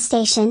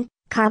 deforestation,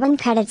 carbon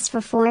credits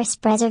for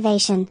forest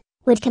preservation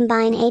would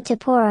combine aid to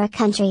poorer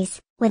countries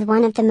with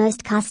one of the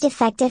most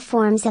cost-effective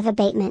forms of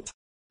abatement.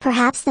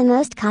 Perhaps the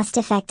most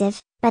cost-effective,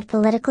 but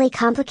politically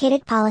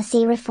complicated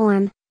policy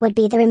reform, would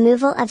be the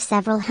removal of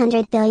several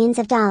hundred billions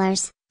of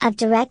dollars of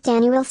direct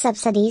annual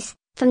subsidies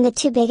from the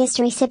two biggest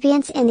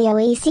recipients in the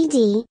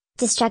OECD,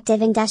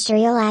 destructive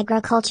industrial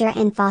agriculture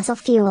and fossil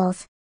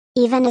fuels.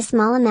 Even a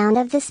small amount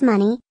of this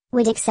money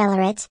would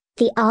accelerate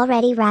the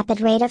already rapid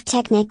rate of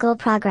technical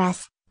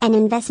progress and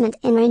investment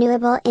in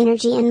renewable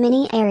energy in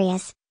many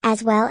areas,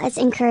 as well as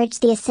encourage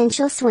the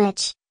essential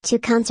switch to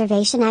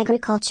conservation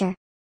agriculture.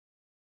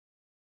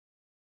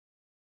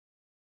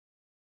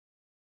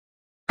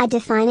 A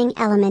defining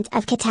element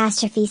of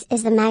catastrophes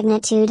is the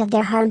magnitude of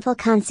their harmful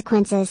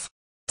consequences.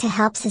 To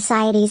help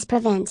societies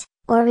prevent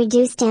or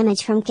reduce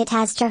damage from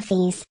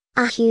catastrophes,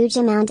 a huge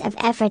amount of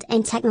effort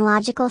and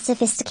technological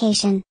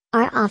sophistication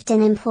are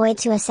often employed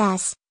to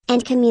assess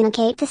and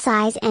communicate the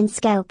size and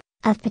scope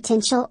of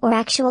potential or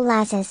actual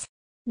losses.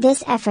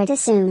 This effort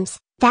assumes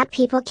that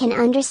people can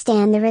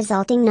understand the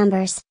resulting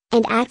numbers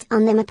and act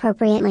on them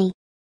appropriately.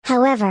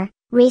 However,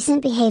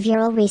 recent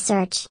behavioral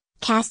research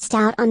casts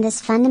doubt on this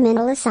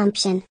fundamental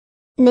assumption.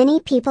 Many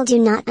people do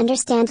not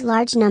understand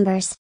large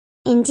numbers.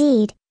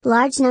 Indeed,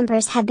 large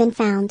numbers have been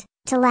found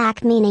to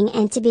lack meaning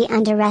and to be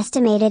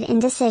underestimated in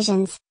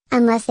decisions,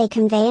 unless they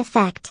convey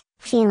affect,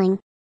 feeling.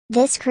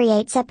 This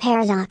creates a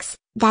paradox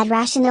that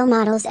rational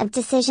models of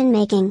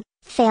decision-making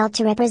fail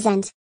to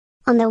represent.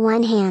 On the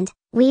one hand,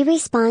 we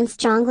respond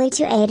strongly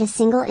to aid a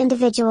single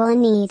individual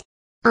in need.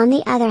 On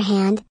the other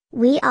hand,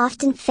 we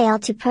often fail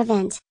to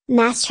prevent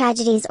mass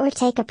tragedies or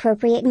take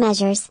appropriate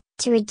measures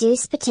to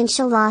reduce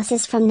potential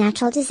losses from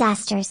natural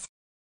disasters.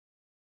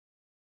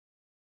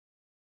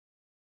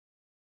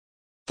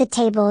 The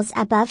tables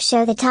above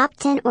show the top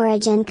 10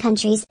 origin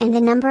countries and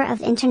the number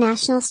of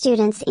international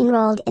students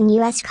enrolled in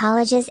U.S.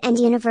 colleges and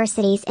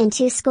universities in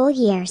 2 school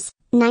years,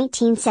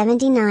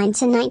 1979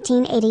 to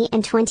 1980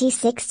 and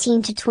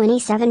 2016 to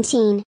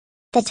 2017.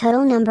 The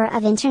total number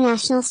of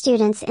international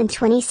students in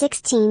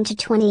 2016 to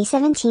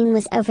 2017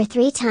 was over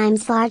 3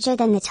 times larger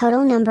than the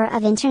total number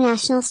of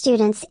international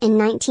students in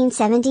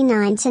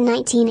 1979 to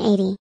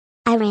 1980.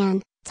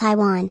 Iran,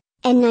 Taiwan,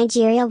 and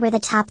Nigeria were the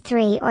top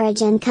 3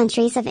 origin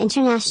countries of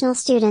international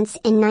students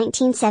in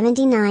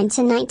 1979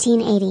 to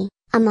 1980,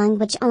 among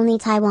which only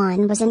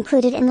Taiwan was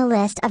included in the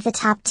list of the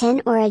top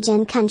 10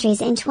 origin countries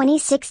in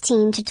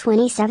 2016 to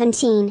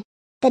 2017.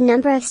 The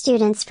number of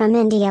students from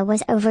India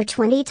was over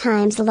 20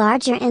 times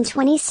larger in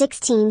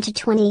 2016 to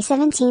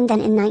 2017 than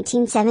in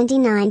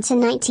 1979 to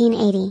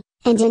 1980,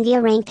 and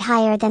India ranked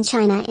higher than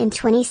China in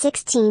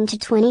 2016 to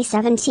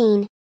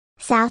 2017.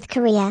 South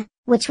Korea,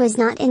 which was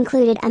not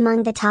included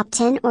among the top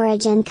 10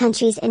 origin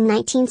countries in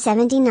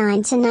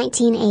 1979 to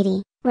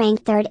 1980,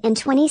 ranked third in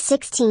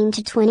 2016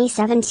 to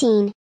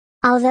 2017.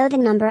 Although the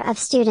number of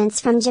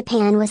students from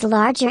Japan was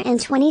larger in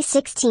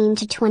 2016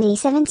 to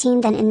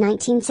 2017 than in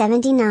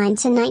 1979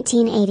 to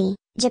 1980,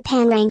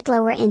 Japan ranked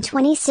lower in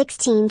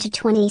 2016 to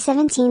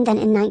 2017 than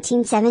in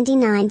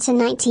 1979 to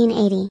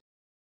 1980.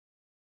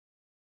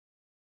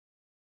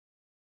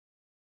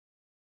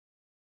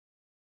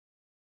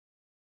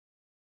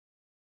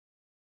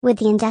 With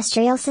the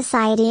industrial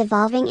society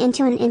evolving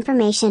into an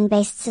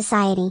information-based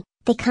society,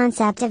 the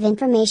concept of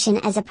information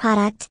as a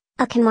product,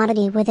 a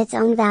commodity with its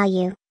own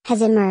value,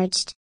 has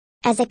emerged.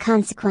 As a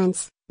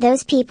consequence,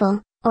 those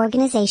people,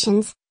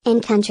 organizations,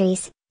 and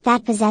countries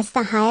that possess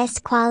the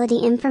highest quality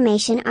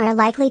information are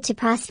likely to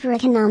prosper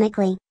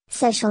economically,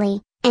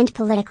 socially, and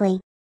politically.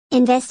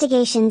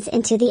 Investigations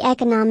into the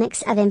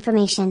economics of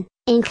information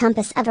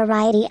encompass a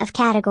variety of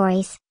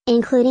categories,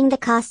 including the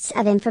costs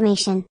of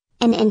information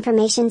and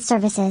information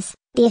services,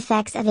 the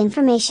effects of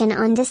information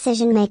on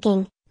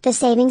decision-making, the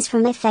savings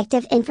from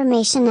effective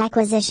information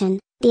acquisition,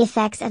 the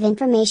effects of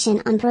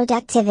information on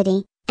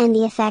productivity, and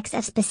the effects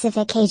of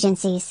specific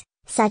agencies,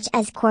 such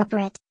as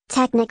corporate,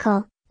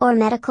 technical, or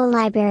medical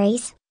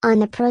libraries, on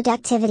the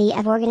productivity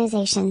of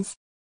organizations.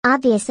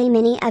 Obviously,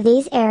 many of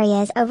these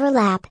areas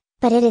overlap,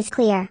 but it is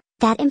clear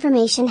that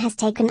information has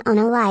taken on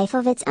a life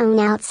of its own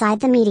outside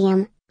the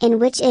medium in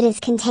which it is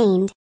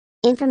contained.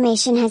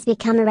 Information has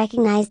become a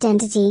recognized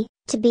entity,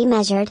 to be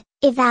measured,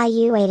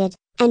 evaluated,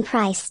 and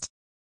priced.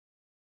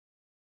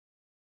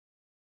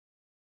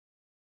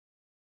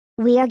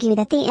 We argue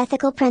that the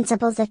ethical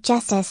principles of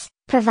justice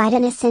provide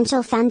an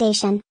essential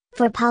foundation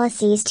for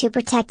policies to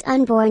protect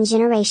unborn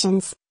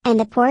generations, and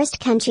the poorest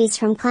countries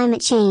from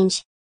climate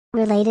change.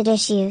 Related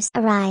issues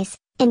arise,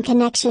 in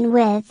connection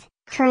with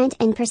current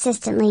and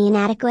persistently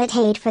inadequate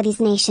aid for these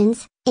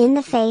nations, in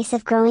the face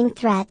of growing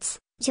threats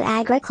to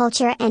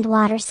agriculture and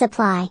water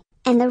supply,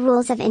 and the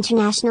rules of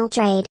international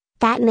trade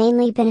that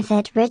mainly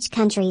benefit rich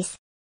countries.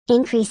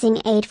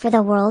 Increasing aid for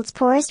the world's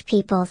poorest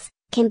peoples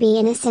can be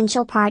an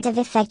essential part of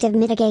effective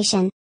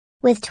mitigation.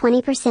 With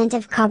 20%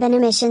 of carbon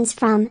emissions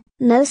from,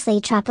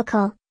 mostly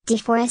tropical,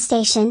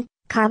 deforestation,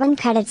 carbon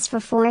credits for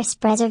forest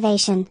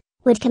preservation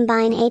would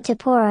combine aid to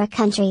poorer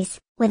countries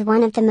with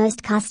one of the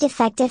most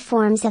cost-effective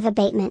forms of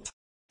abatement.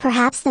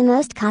 Perhaps the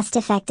most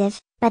cost-effective,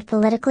 but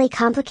politically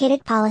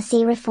complicated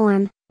policy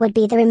reform, would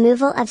be the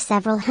removal of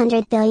several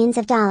hundred billions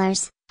of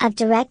dollars of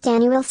direct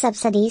annual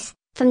subsidies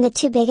from the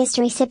two biggest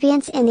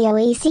recipients in the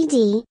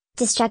OECD,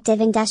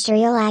 destructive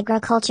industrial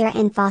agriculture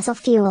and fossil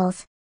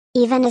fuels.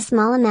 Even a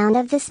small amount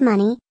of this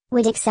money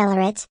would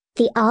accelerate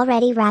the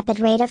already rapid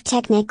rate of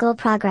technical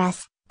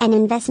progress and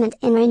investment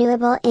in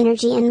renewable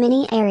energy in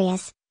many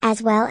areas,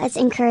 as well as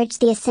encourage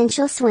the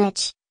essential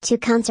switch to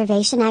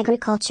conservation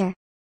agriculture.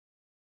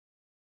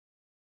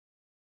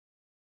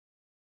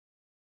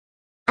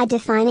 A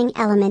defining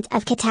element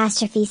of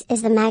catastrophes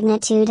is the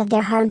magnitude of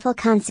their harmful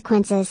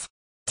consequences.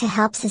 To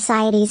help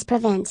societies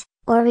prevent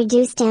or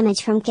reduce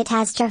damage from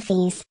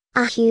catastrophes,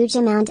 a huge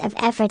amount of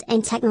effort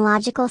and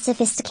technological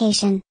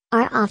sophistication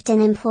are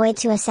often employed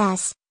to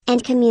assess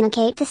and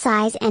communicate the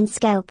size and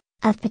scope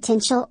of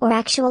potential or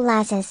actual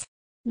losses.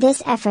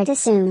 This effort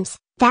assumes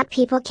that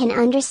people can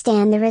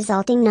understand the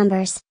resulting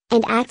numbers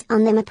and act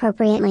on them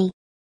appropriately.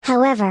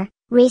 However,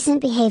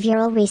 recent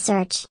behavioral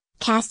research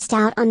casts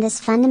doubt on this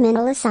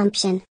fundamental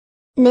assumption.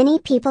 Many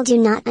people do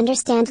not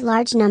understand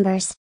large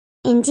numbers.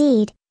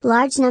 Indeed,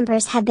 large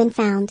numbers have been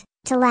found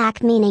to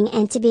lack meaning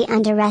and to be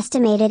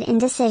underestimated in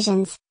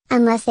decisions,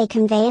 unless they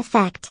convey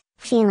affect,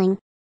 feeling.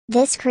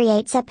 This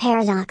creates a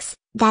paradox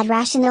that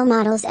rational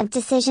models of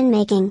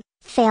decision-making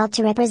fail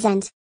to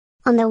represent.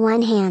 On the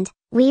one hand,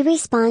 we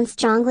respond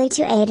strongly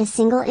to aid a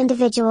single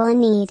individual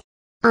in need.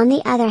 On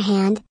the other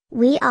hand,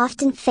 we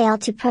often fail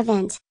to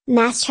prevent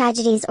mass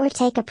tragedies or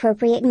take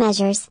appropriate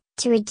measures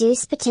to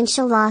reduce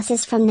potential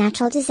losses from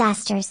natural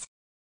disasters.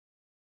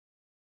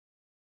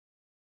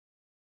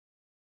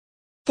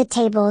 The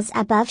tables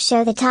above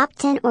show the top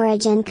 10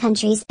 origin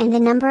countries and the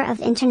number of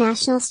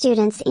international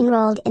students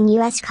enrolled in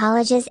U.S.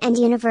 colleges and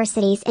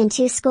universities in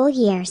 2 school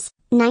years,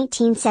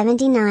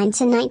 1979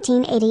 to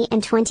 1980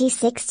 and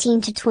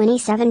 2016 to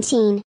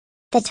 2017.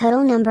 The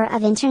total number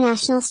of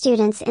international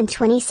students in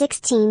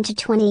 2016 to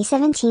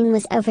 2017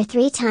 was over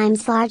 3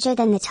 times larger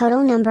than the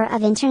total number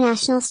of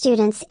international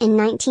students in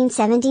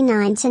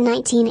 1979 to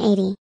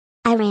 1980.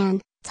 Iran,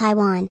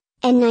 Taiwan,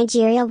 and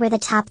Nigeria were the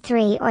top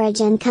 3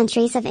 origin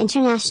countries of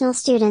international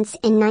students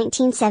in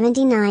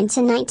 1979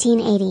 to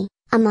 1980,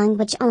 among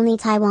which only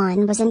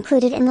Taiwan was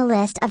included in the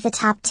list of the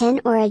top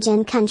 10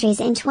 origin countries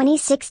in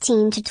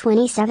 2016 to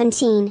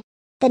 2017.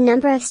 The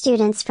number of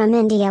students from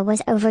India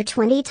was over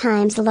 20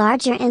 times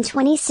larger in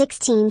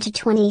 2016 to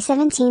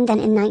 2017 than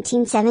in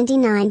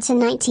 1979 to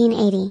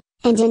 1980,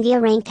 and India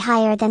ranked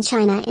higher than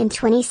China in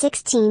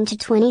 2016 to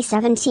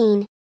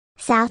 2017.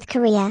 South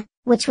Korea,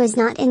 which was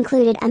not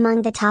included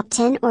among the top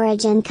 10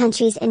 origin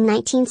countries in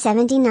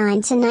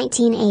 1979 to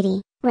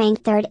 1980,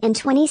 ranked third in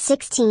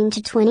 2016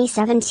 to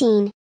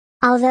 2017.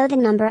 Although the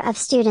number of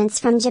students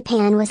from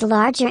Japan was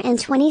larger in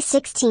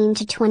 2016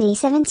 to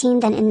 2017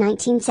 than in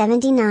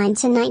 1979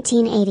 to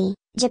 1980,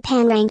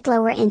 Japan ranked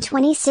lower in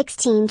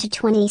 2016 to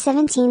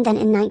 2017 than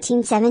in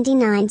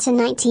 1979 to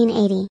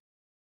 1980.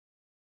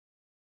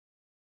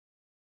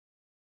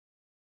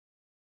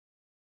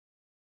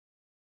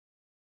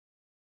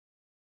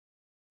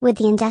 With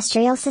the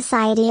industrial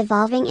society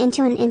evolving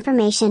into an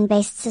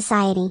information-based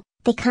society,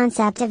 the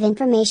concept of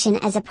information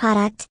as a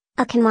product,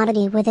 a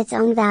commodity with its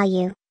own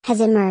value,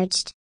 has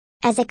emerged.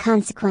 As a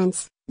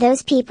consequence,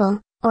 those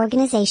people,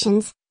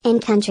 organizations,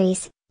 and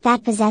countries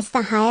that possess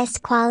the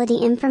highest quality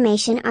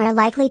information are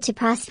likely to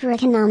prosper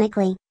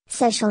economically,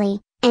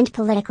 socially, and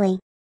politically.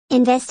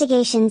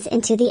 Investigations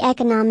into the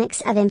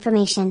economics of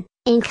information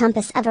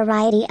encompass a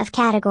variety of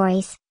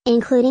categories,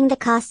 including the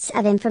costs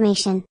of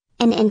information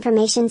and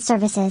information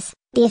services,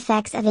 the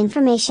effects of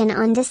information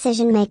on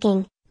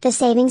decision-making, the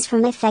savings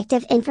from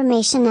effective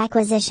information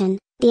acquisition,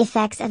 the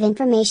effects of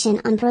information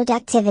on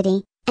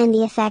productivity, and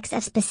the effects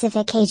of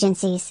specific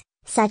agencies,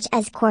 such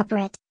as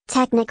corporate,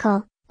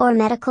 technical, or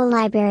medical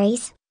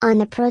libraries, on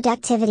the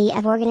productivity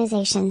of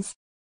organizations.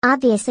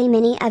 Obviously,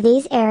 many of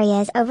these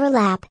areas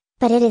overlap,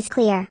 but it is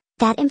clear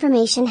that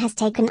information has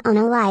taken on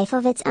a life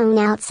of its own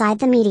outside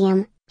the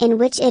medium in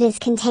which it is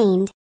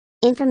contained.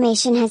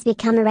 Information has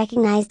become a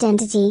recognized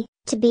entity,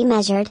 to be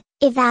measured,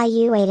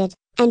 evaluated,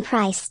 and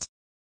priced.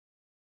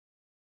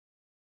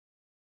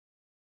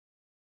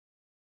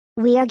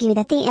 We argue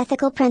that the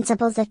ethical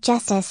principles of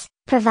justice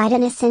provide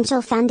an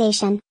essential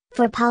foundation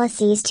for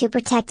policies to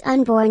protect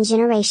unborn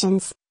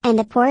generations and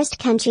the poorest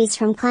countries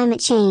from climate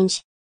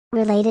change.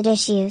 Related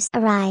issues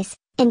arise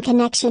in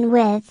connection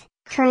with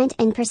current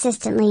and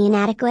persistently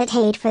inadequate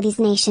aid for these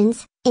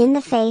nations, in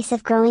the face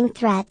of growing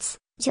threats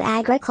to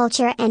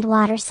agriculture and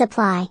water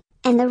supply,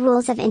 and the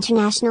rules of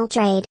international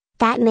trade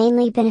that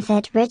mainly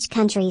benefit rich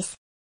countries.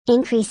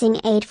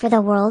 Increasing aid for the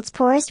world's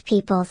poorest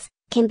peoples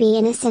can be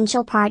an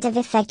essential part of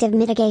effective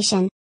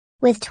mitigation.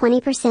 With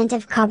 20%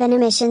 of carbon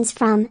emissions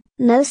from,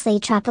 mostly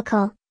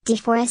tropical,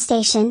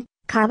 deforestation,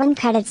 carbon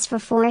credits for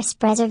forest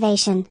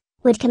preservation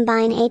would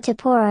combine aid to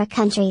poorer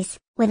countries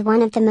with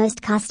one of the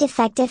most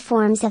cost-effective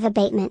forms of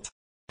abatement.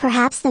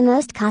 Perhaps the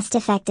most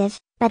cost-effective,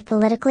 but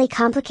politically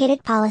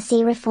complicated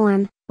policy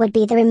reform, would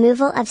be the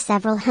removal of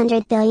several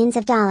hundred billions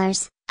of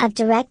dollars of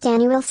direct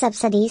annual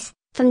subsidies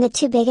from the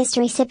two biggest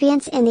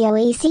recipients in the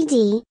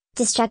OECD,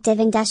 destructive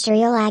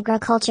industrial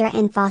agriculture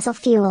and fossil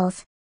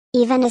fuels.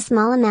 Even a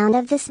small amount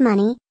of this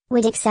money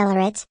would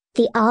accelerate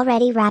the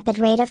already rapid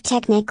rate of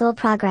technical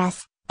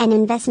progress and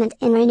investment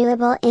in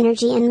renewable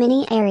energy in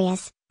many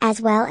areas,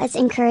 as well as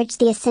encourage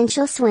the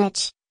essential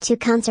switch to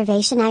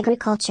conservation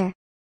agriculture.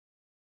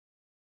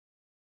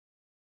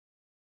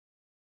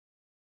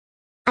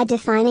 A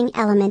defining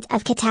element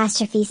of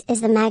catastrophes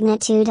is the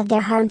magnitude of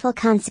their harmful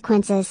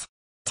consequences.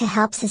 To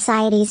help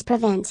societies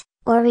prevent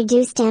or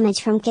reduce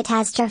damage from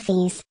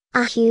catastrophes,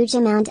 a huge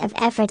amount of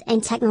effort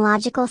and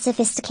technological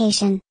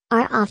sophistication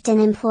are often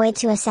employed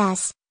to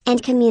assess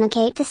and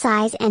communicate the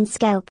size and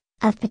scope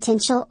of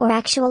potential or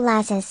actual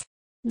losses.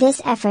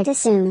 This effort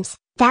assumes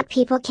that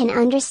people can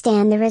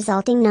understand the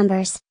resulting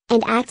numbers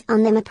and act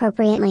on them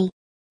appropriately.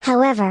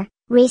 However,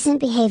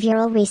 recent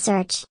behavioral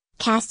research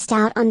casts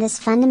doubt on this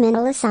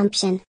fundamental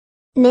assumption.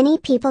 Many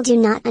people do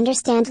not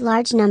understand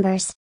large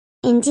numbers.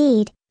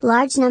 Indeed,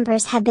 large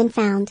numbers have been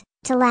found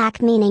to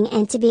lack meaning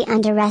and to be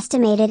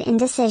underestimated in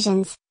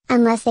decisions,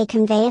 unless they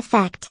convey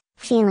affect,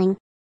 feeling.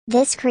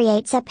 This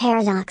creates a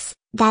paradox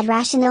that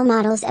rational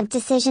models of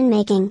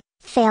decision-making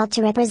fail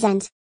to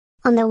represent.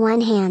 On the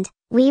one hand,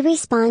 we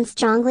respond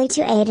strongly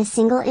to aid a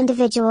single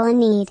individual in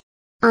need.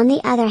 On the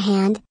other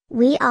hand,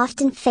 we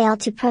often fail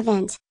to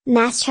prevent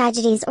mass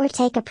tragedies or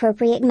take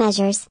appropriate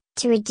measures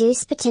to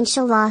reduce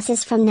potential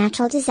losses from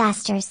natural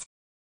disasters.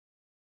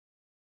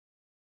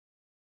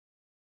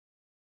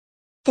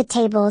 The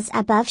tables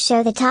above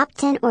show the top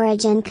 10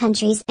 origin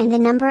countries and the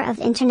number of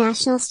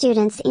international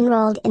students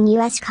enrolled in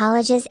U.S.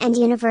 colleges and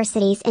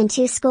universities in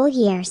 2 school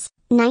years,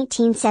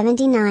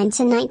 1979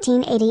 to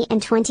 1980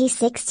 and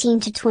 2016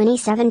 to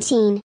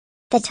 2017.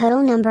 The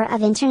total number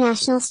of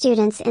international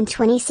students in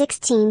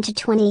 2016 to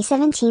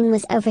 2017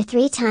 was over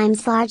 3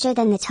 times larger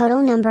than the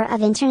total number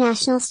of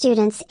international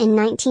students in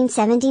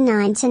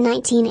 1979 to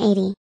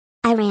 1980.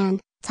 Iran,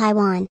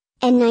 Taiwan,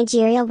 and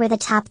Nigeria were the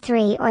top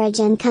 3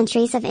 origin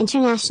countries of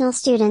international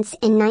students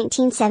in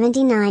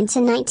 1979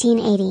 to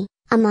 1980,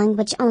 among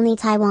which only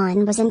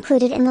Taiwan was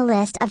included in the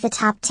list of the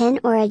top 10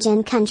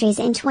 origin countries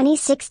in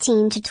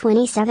 2016 to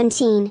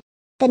 2017.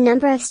 The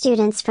number of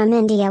students from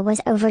India was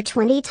over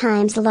 20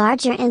 times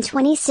larger in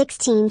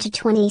 2016 to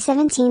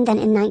 2017 than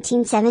in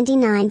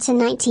 1979 to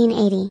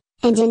 1980,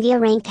 and India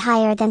ranked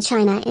higher than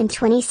China in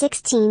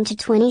 2016 to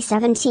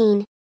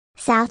 2017.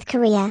 South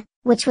Korea,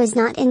 which was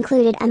not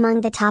included among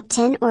the top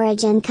 10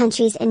 origin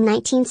countries in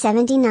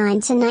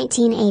 1979 to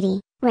 1980,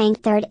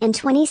 ranked third in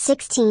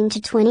 2016 to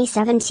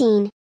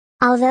 2017.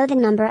 Although the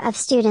number of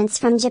students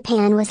from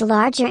Japan was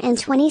larger in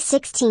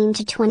 2016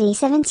 to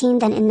 2017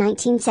 than in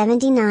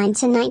 1979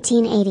 to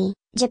 1980,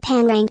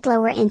 Japan ranked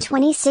lower in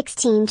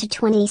 2016 to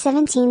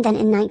 2017 than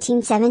in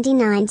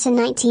 1979 to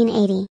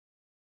 1980.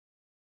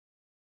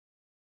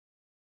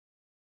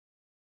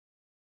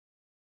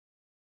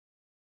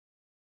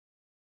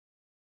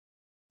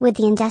 With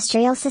the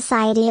industrial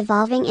society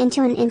evolving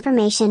into an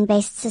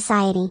information-based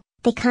society,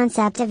 the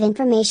concept of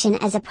information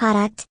as a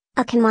product,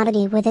 a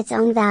commodity with its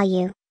own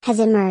value, has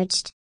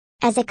emerged.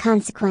 As a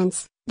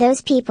consequence,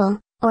 those people,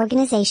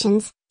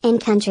 organizations,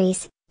 and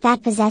countries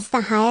that possess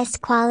the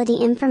highest quality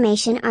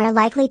information are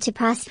likely to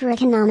prosper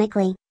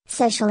economically,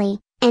 socially,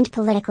 and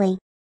politically.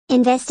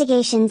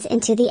 Investigations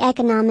into the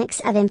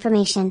economics of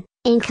information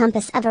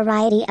encompass a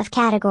variety of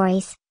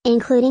categories,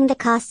 including the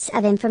costs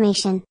of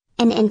information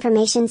and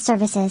information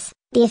services,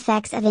 the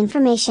effects of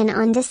information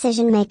on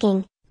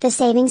decision-making, the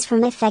savings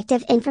from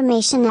effective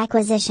information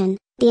acquisition,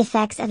 the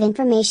effects of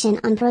information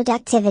on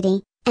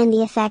productivity, and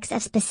the effects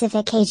of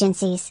specific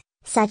agencies,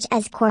 such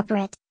as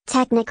corporate,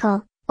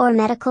 technical, or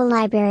medical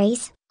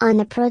libraries, on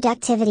the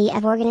productivity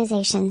of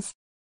organizations.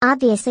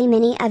 Obviously,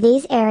 many of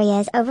these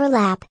areas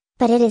overlap,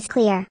 but it is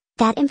clear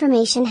that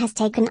information has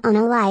taken on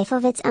a life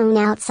of its own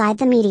outside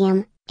the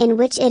medium in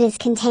which it is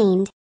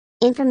contained.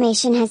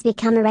 Information has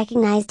become a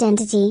recognized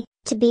entity,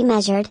 to be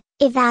measured,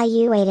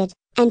 evaluated,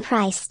 and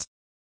priced.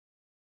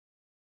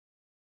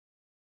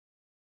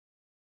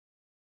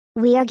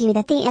 We argue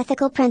that the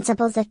ethical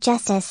principles of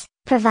justice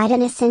provide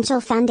an essential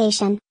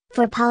foundation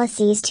for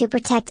policies to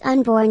protect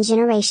unborn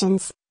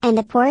generations and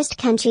the poorest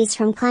countries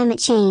from climate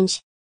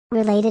change.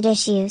 Related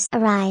issues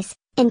arise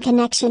in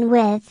connection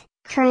with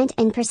current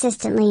and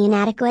persistently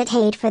inadequate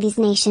aid for these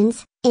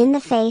nations, in the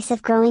face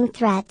of growing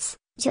threats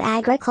to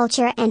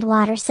agriculture and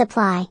water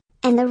supply,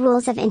 and the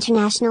rules of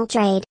international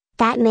trade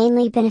that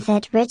mainly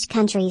benefit rich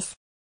countries.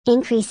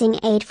 Increasing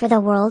aid for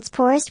the world's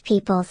poorest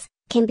peoples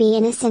can be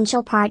an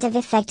essential part of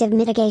effective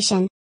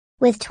mitigation.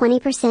 With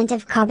 20%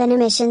 of carbon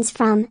emissions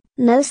from,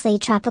 mostly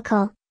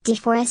tropical,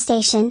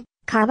 deforestation,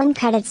 carbon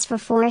credits for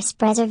forest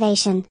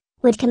preservation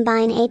would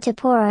combine aid to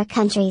poorer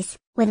countries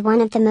with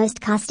one of the most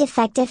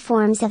cost-effective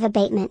forms of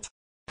abatement.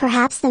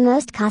 Perhaps the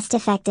most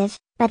cost-effective,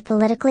 but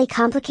politically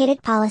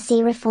complicated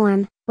policy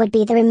reform, would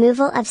be the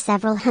removal of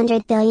several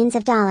hundred billions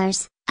of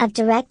dollars of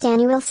direct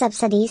annual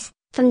subsidies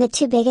from the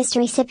two biggest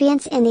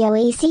recipients in the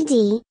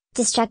OECD,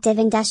 destructive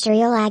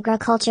industrial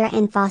agriculture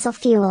and fossil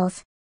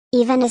fuels.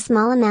 Even a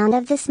small amount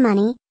of this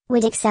money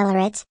would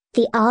accelerate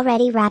the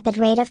already rapid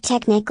rate of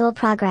technical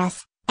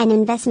progress and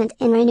investment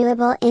in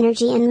renewable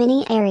energy in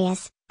many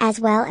areas, as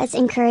well as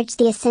encourage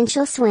the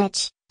essential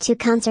switch to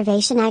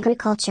conservation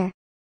agriculture.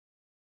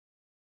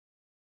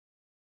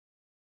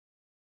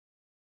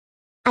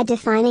 A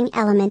defining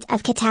element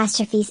of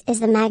catastrophes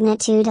is the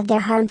magnitude of their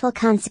harmful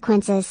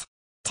consequences.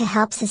 To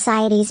help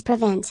societies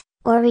prevent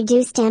or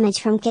reduce damage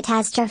from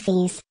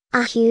catastrophes,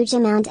 a huge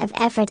amount of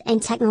effort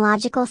and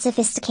technological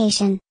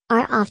sophistication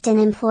are often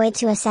employed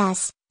to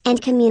assess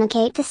and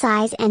communicate the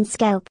size and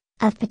scope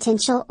of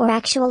potential or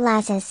actual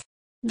losses.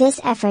 This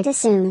effort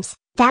assumes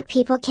that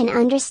people can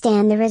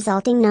understand the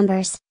resulting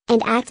numbers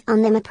and act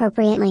on them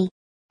appropriately.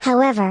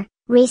 However,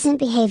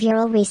 recent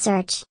behavioral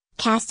research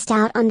casts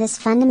doubt on this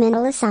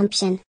fundamental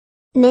assumption.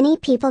 Many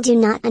people do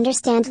not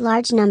understand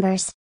large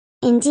numbers.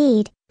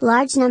 Indeed,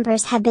 large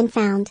numbers have been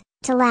found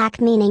to lack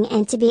meaning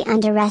and to be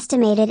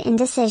underestimated in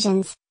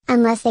decisions,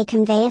 unless they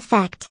convey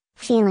affect,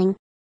 feeling.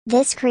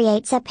 This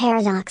creates a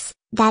paradox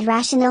that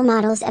rational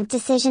models of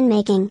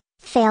decision-making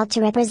fail to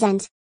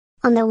represent.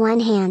 On the one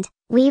hand,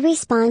 we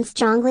respond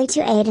strongly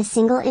to aid a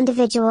single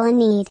individual in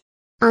need.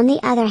 On the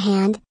other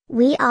hand,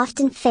 we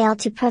often fail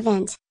to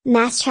prevent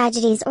mass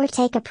tragedies or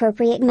take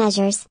appropriate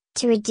measures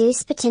to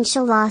reduce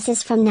potential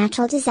losses from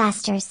natural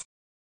disasters.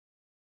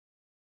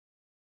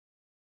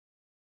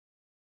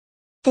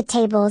 The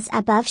tables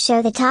above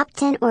show the top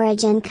 10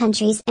 origin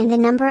countries and the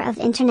number of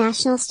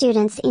international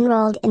students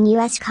enrolled in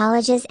U.S.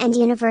 colleges and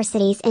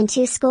universities in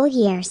 2 school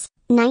years,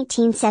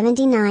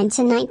 1979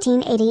 to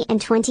 1980 and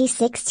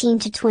 2016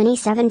 to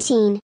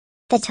 2017.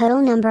 The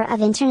total number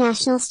of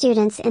international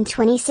students in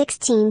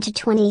 2016 to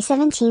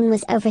 2017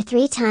 was over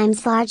 3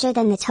 times larger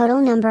than the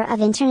total number of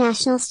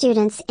international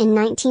students in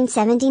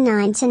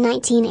 1979 to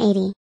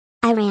 1980.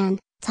 Iran,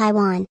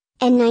 Taiwan,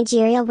 and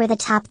Nigeria were the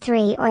top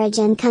 3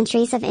 origin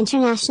countries of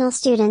international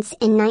students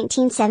in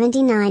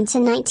 1979 to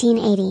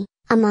 1980,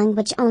 among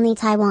which only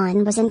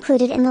Taiwan was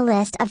included in the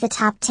list of the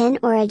top 10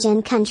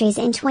 origin countries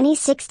in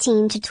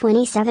 2016 to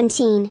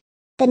 2017.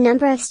 The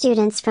number of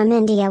students from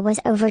India was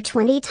over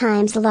 20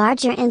 times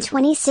larger in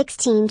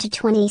 2016 to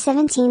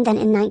 2017 than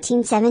in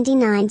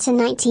 1979 to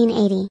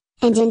 1980,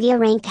 and India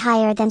ranked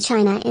higher than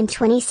China in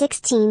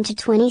 2016 to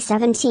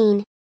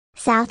 2017.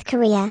 South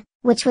Korea,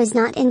 which was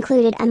not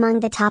included among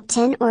the top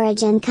 10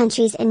 origin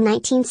countries in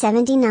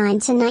 1979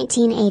 to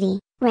 1980,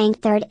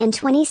 ranked third in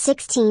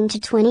 2016 to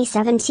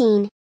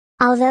 2017.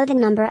 Although the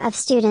number of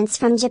students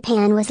from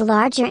Japan was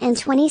larger in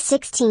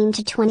 2016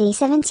 to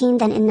 2017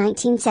 than in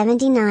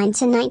 1979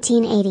 to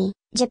 1980,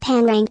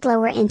 Japan ranked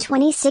lower in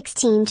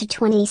 2016 to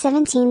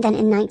 2017 than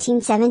in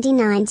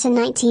 1979 to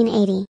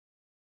 1980.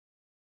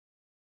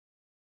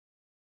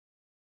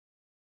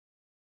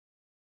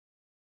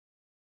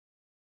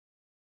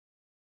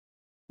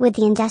 With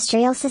the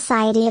industrial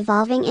society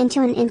evolving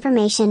into an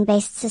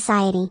information-based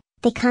society,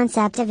 the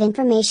concept of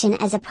information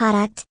as a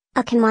product,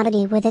 a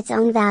commodity with its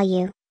own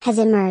value, has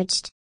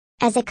emerged.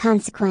 As a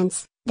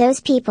consequence,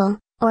 those people,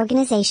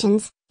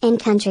 organizations, and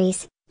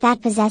countries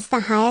that possess the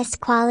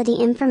highest quality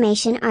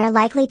information are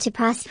likely to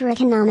prosper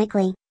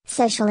economically,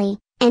 socially,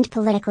 and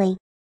politically.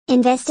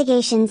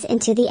 Investigations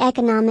into the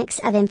economics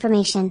of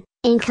information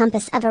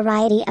encompass a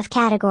variety of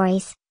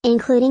categories,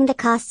 including the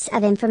costs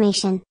of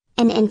information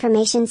and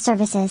information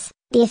services,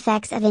 the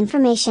effects of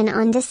information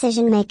on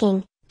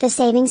decision-making, the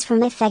savings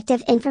from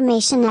effective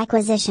information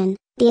acquisition,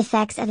 the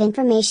effects of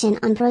information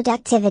on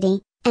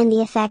productivity, and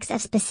the effects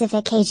of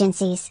specific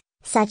agencies,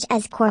 such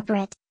as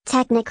corporate,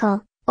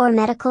 technical, or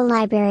medical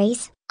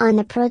libraries, on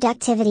the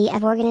productivity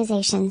of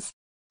organizations.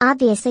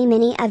 Obviously,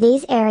 many of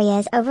these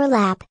areas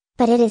overlap,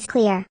 but it is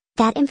clear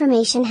that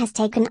information has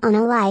taken on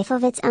a life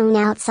of its own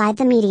outside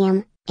the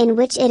medium in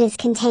which it is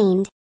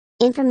contained.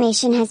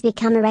 Information has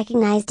become a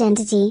recognized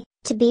entity,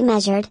 to be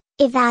measured,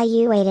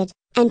 evaluated,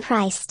 and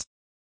priced.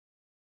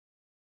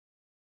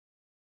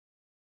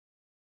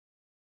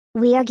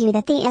 We argue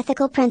that the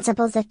ethical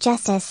principles of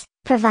justice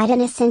provide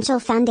an essential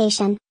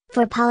foundation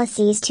for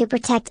policies to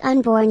protect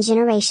unborn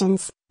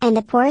generations and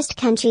the poorest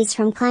countries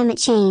from climate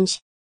change.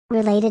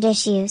 Related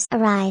issues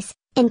arise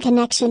in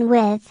connection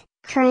with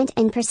current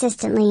and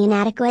persistently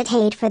inadequate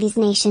aid for these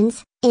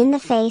nations, in the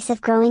face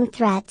of growing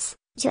threats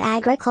to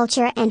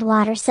agriculture and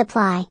water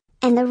supply,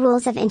 and the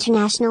rules of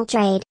international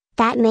trade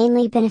that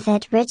mainly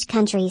benefit rich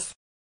countries.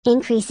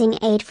 Increasing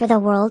aid for the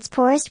world's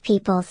poorest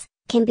peoples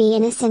can be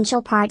an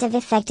essential part of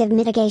effective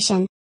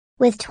mitigation.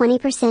 With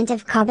 20%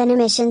 of carbon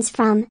emissions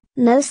from,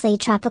 mostly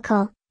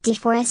tropical,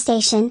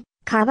 deforestation,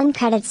 carbon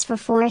credits for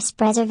forest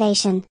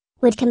preservation,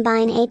 would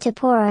combine aid to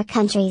poorer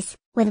countries,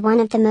 with one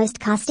of the most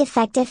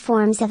cost-effective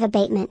forms of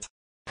abatement.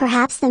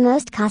 Perhaps the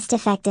most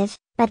cost-effective,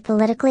 but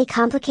politically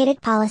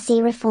complicated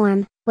policy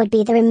reform, would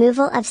be the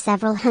removal of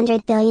several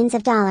hundred billions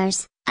of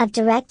dollars, of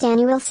direct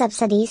annual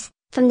subsidies,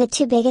 from the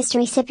two biggest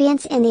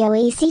recipients in the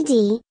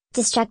OECD,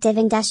 destructive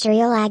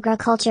industrial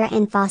agriculture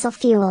and fossil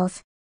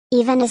fuels.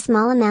 Even a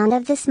small amount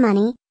of this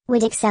money,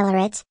 would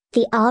accelerate,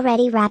 the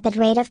already rapid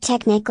rate of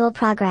technical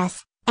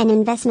progress, and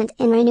investment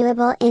in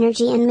renewable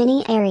energy in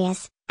many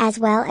areas, as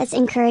well as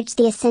encourage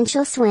the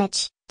essential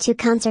switch, to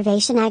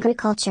conservation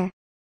agriculture.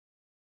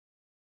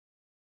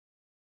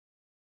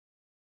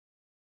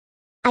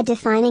 A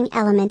defining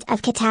element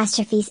of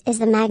catastrophes is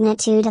the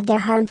magnitude of their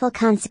harmful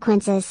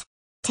consequences.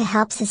 To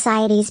help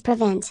societies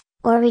prevent,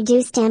 or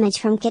reduce damage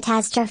from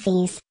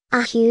catastrophes,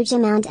 a huge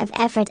amount of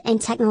effort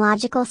and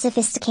technological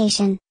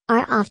sophistication,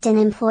 are often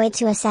employed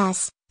to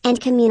assess, and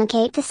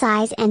communicate the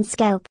size and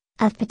scope,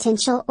 of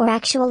potential or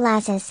actual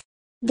losses.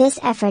 This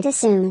effort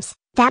assumes,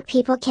 that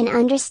people can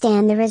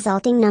understand the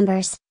resulting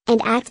numbers, and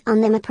act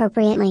on them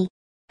appropriately.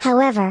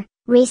 However,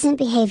 recent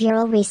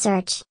behavioral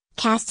research,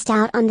 casts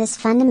doubt on this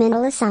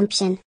fundamental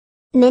assumption.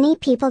 Many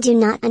people do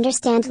not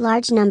understand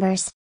large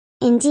numbers.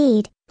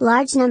 Indeed,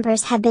 large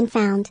numbers have been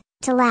found,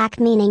 to lack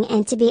meaning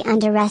and to be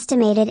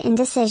underestimated in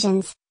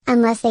decisions,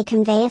 unless they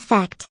convey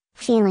affect,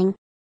 feeling.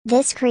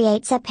 This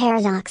creates a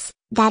paradox,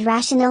 that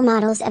rational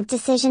models of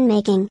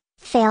decision-making,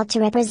 fail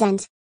to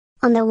represent.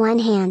 On the one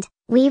hand,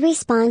 we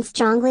respond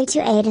strongly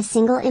to aid a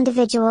single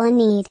individual in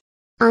need.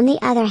 On the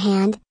other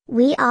hand,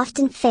 we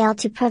often fail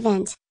to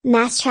prevent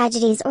mass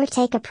tragedies or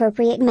take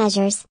appropriate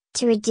measures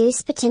to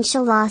reduce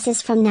potential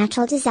losses from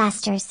natural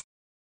disasters.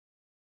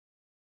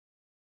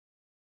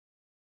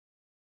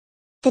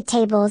 The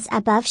tables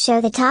above show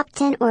the top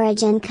 10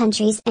 origin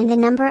countries and the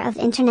number of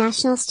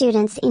international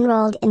students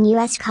enrolled in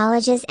U.S.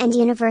 colleges and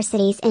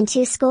universities in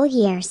 2 school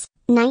years,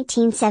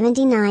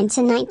 1979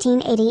 to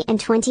 1980 and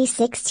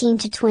 2016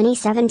 to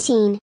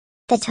 2017.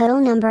 The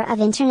total number of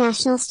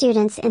international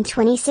students in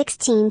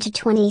 2016 to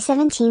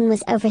 2017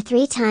 was over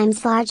 3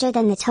 times larger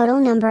than the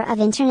total number of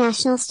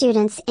international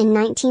students in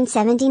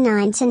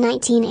 1979 to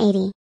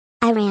 1980.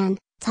 Iran,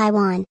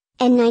 Taiwan,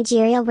 and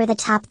Nigeria were the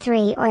top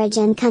 3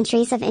 origin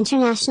countries of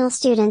international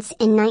students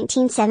in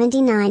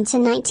 1979 to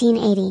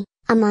 1980,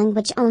 among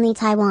which only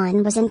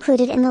Taiwan was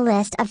included in the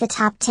list of the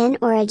top 10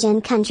 origin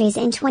countries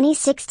in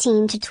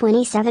 2016 to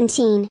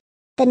 2017.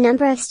 The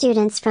number of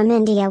students from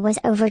India was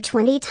over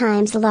 20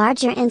 times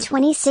larger in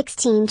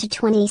 2016 to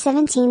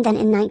 2017 than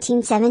in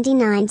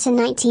 1979 to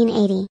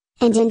 1980,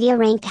 and India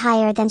ranked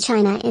higher than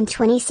China in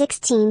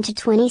 2016 to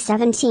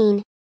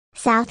 2017.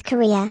 South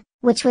Korea,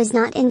 which was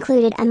not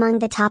included among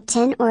the top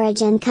 10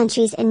 origin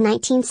countries in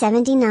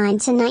 1979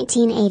 to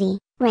 1980,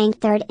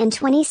 ranked third in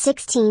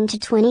 2016 to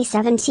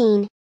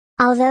 2017.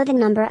 Although the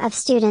number of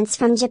students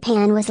from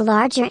Japan was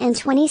larger in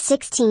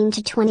 2016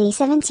 to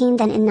 2017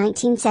 than in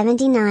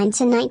 1979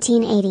 to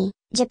 1980,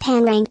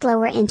 Japan ranked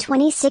lower in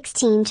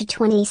 2016 to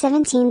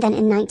 2017 than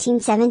in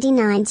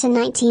 1979 to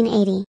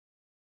 1980.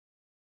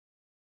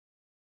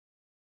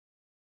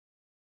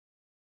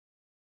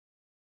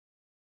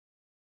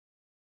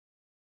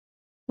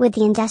 With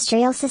the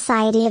industrial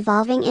society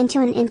evolving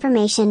into an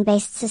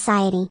information-based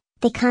society,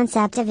 the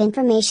concept of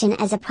information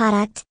as a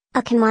product,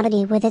 a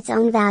commodity with its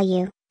own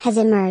value, has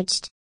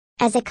emerged.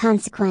 As a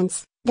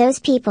consequence, those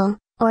people,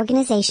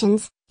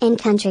 organizations,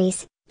 and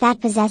countries, that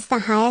possess the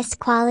highest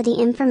quality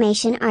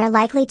information are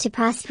likely to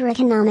prosper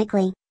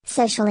economically,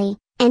 socially,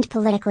 and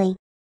politically.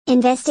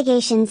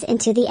 Investigations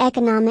into the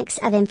economics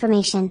of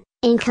information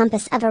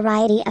encompass a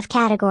variety of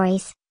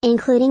categories,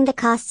 including the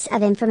costs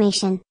of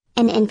information,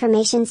 and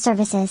information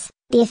services,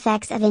 the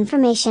effects of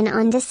information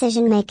on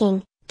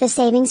decision-making, the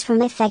savings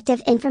from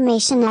effective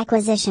information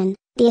acquisition,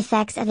 the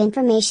effects of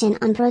information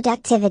on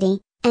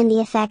productivity, and the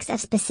effects of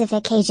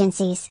specific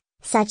agencies,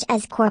 such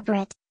as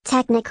corporate,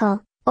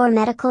 technical, or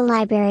medical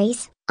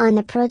libraries, on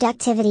the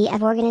productivity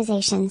of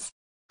organizations.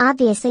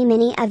 Obviously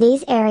many of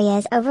these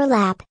areas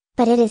overlap,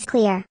 but it is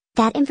clear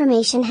that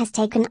information has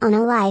taken on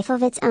a life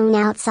of its own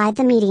outside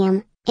the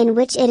medium in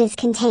which it is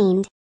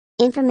contained.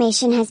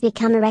 Information has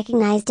become a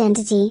recognized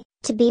entity,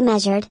 to be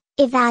measured,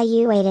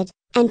 evaluated,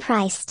 and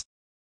priced.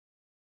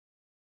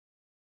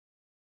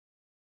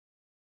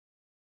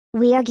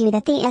 We argue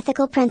that the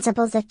ethical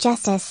principles of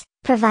justice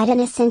provide an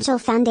essential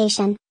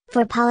foundation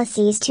for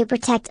policies to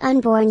protect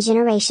unborn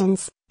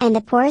generations and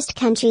the poorest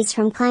countries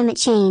from climate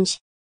change.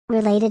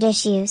 Related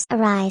issues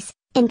arise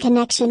in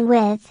connection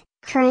with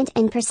current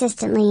and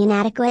persistently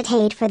inadequate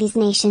aid for these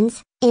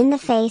nations in the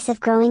face of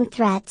growing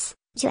threats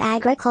to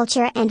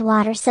agriculture and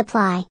water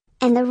supply,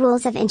 and the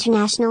rules of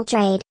international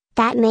trade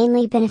that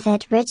mainly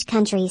benefit rich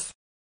countries.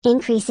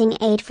 Increasing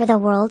aid for the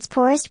world's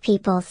poorest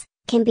peoples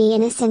can be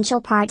an essential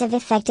part of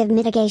effective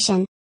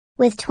mitigation.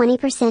 With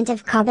 20%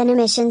 of carbon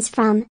emissions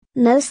from,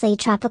 mostly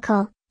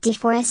tropical,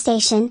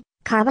 deforestation,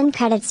 carbon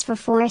credits for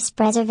forest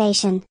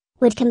preservation,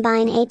 would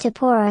combine aid to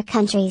poorer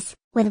countries,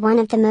 with one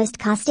of the most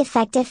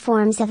cost-effective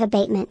forms of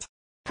abatement.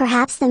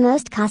 Perhaps the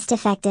most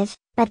cost-effective,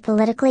 but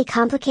politically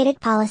complicated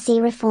policy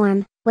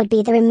reform, would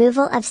be the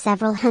removal of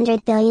several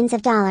hundred billions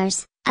of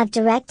dollars, of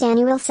direct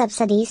annual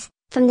subsidies,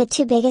 from the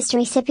two biggest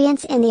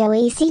recipients in the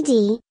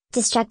OECD,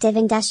 destructive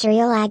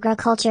industrial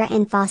agriculture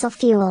and fossil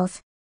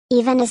fuels.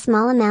 Even a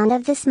small amount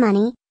of this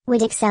money,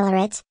 would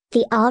accelerate,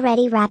 the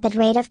already rapid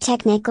rate of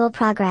technical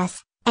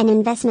progress, and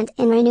investment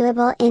in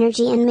renewable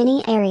energy in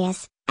many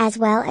areas, as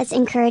well as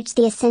encourage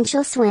the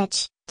essential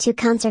switch, to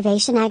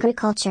conservation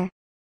agriculture.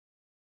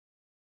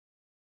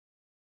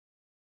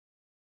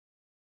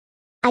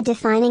 A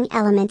defining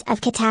element of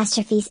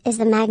catastrophes is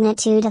the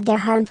magnitude of their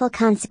harmful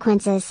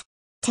consequences.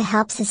 To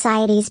help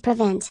societies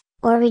prevent,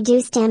 or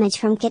reduce damage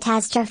from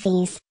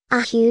catastrophes,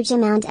 a huge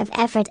amount of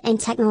effort and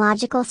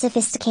technological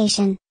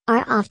sophistication,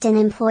 are often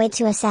employed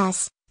to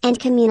assess, and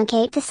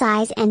communicate the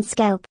size and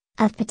scope,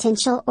 of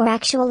potential or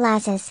actual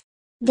losses.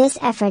 This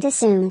effort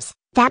assumes,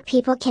 that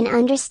people can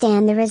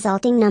understand the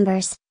resulting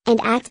numbers, and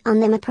act on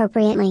them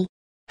appropriately.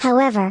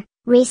 However,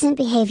 recent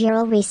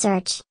behavioral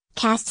research,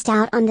 casts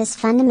doubt on this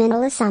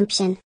fundamental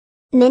assumption.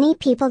 Many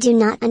people do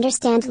not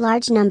understand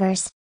large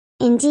numbers.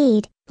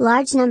 Indeed,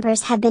 large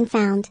numbers have been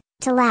found,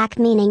 to lack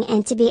meaning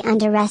and to be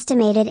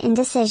underestimated in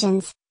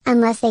decisions,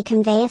 unless they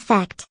convey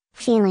affect,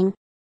 feeling.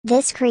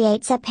 This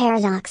creates a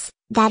paradox,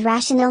 that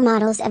rational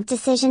models of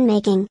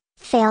decision-making,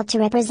 fail to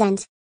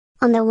represent.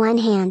 On the one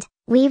hand,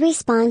 we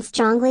respond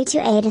strongly to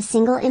aid a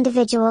single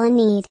individual in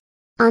need.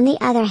 On the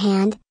other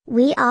hand,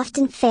 we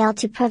often fail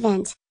to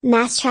prevent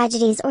mass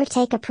tragedies or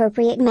take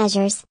appropriate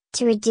measures,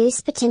 to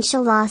reduce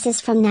potential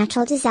losses from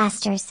natural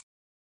disasters.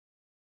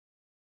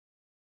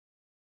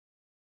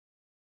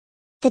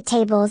 The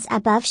tables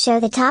above show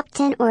the top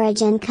 10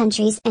 origin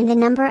countries and the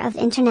number of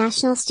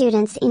international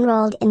students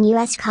enrolled in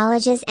U.S.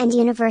 colleges and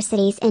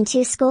universities in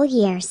 2 school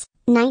years,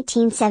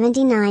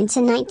 1979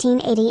 to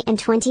 1980 and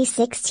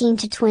 2016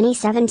 to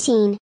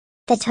 2017.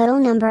 The total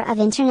number of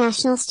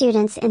international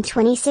students in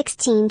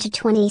 2016 to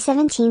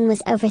 2017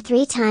 was over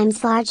 3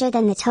 times larger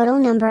than the total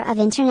number of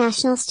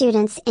international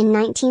students in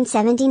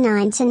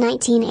 1979 to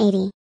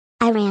 1980.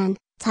 Iran,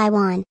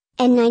 Taiwan,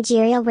 and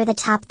Nigeria were the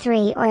top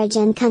 3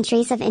 origin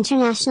countries of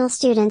international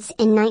students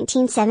in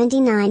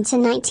 1979 to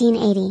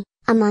 1980,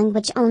 among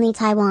which only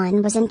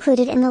Taiwan was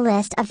included in the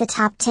list of the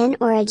top 10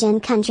 origin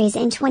countries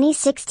in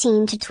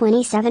 2016 to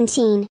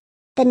 2017.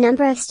 The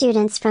number of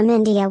students from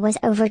India was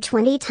over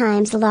 20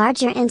 times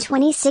larger in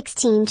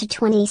 2016 to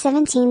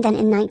 2017 than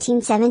in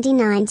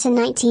 1979 to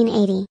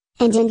 1980,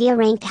 and India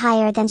ranked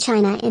higher than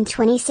China in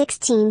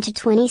 2016 to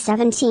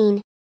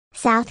 2017.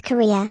 South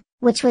Korea,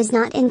 which was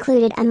not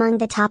included among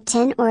the top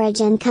 10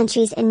 origin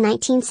countries in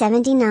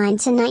 1979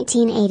 to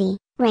 1980,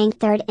 ranked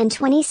 3rd in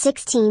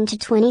 2016 to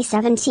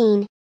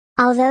 2017.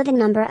 Although the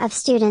number of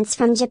students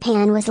from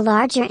Japan was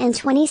larger in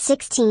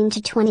 2016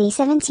 to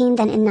 2017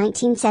 than in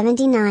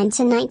 1979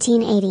 to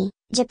 1980,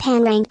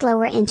 Japan ranked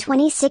lower in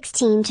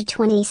 2016 to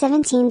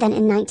 2017 than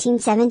in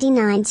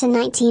 1979 to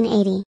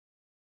 1980.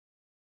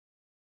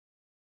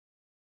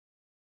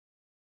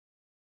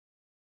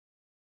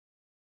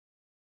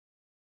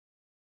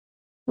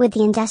 With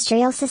the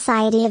industrial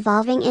society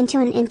evolving into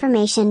an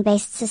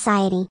information-based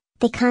society,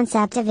 the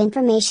concept of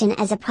information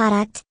as a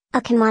product,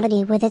 a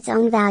commodity with its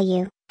own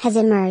value, has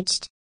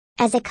emerged.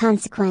 As a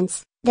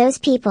consequence, those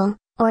people,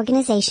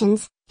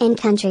 organizations, and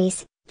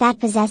countries, that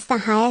possess the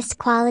highest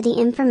quality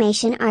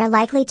information are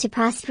likely to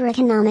prosper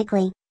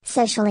economically,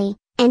 socially,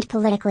 and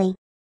politically.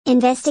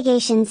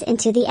 Investigations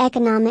into the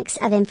economics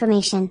of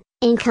information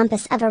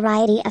encompass a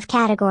variety of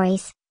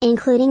categories,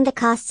 including the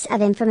costs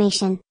of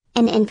information,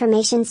 and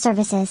information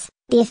services,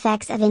 the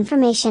effects of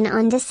information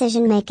on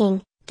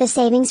decision-making, the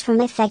savings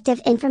from effective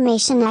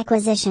information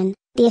acquisition,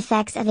 the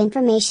effects of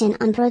information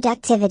on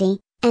productivity,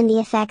 and the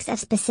effects of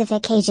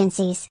specific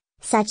agencies,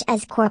 such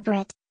as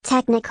corporate,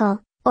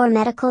 technical, or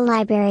medical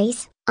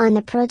libraries, on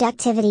the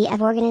productivity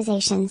of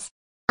organizations.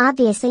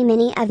 Obviously,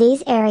 many of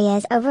these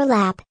areas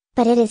overlap,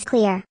 but it is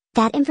clear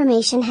that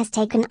information has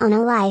taken on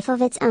a life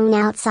of its own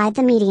outside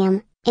the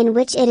medium in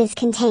which it is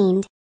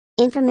contained.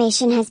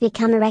 Information has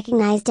become a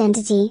recognized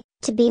entity,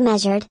 to be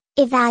measured,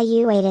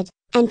 evaluated,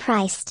 and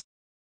priced.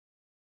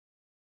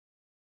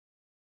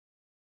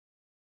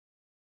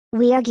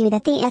 We argue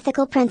that the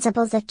ethical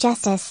principles of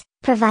justice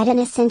provide an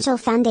essential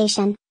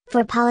foundation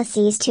for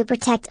policies to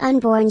protect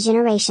unborn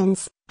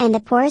generations and the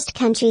poorest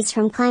countries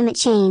from climate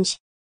change.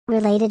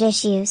 Related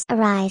issues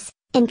arise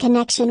in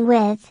connection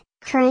with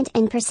current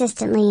and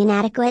persistently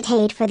inadequate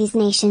aid for these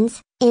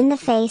nations, in the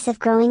face of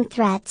growing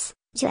threats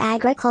to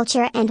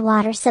agriculture and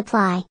water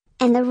supply,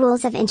 and the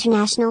rules of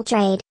international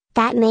trade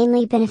that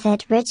mainly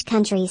benefit rich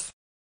countries.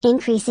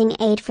 Increasing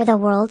aid for the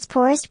world's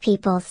poorest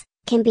peoples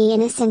can be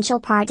an essential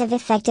part of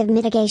effective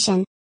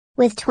mitigation.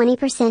 With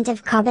 20%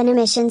 of carbon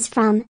emissions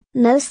from,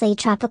 mostly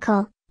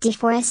tropical,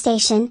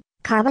 deforestation,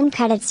 carbon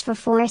credits for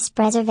forest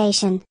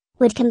preservation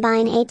would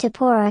combine aid to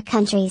poorer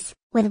countries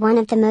with one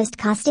of the most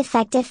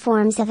cost-effective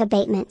forms of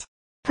abatement.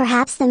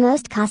 Perhaps the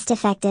most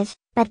cost-effective,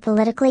 but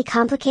politically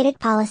complicated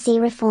policy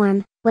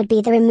reform, would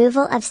be the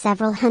removal of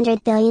several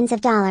hundred billions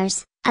of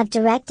dollars, of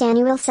direct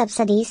annual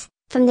subsidies,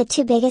 from the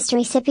two biggest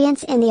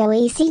recipients in the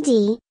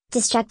OECD,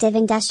 destructive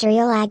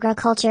industrial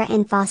agriculture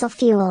and fossil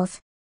fuels.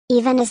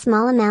 Even a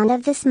small amount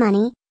of this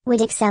money,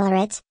 would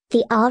accelerate,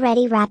 the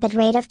already rapid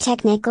rate of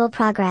technical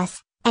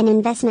progress, and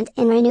investment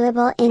in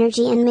renewable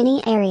energy in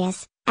many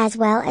areas, as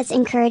well as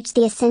encourage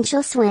the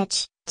essential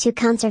switch, to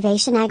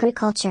conservation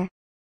agriculture.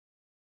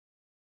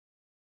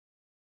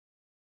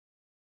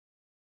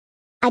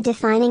 A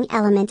defining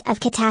element of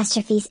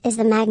catastrophes is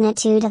the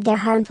magnitude of their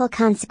harmful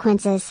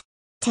consequences.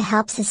 To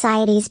help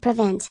societies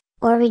prevent,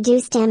 or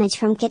reduce damage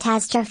from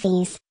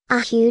catastrophes, a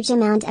huge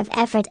amount of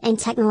effort and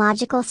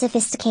technological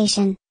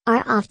sophistication,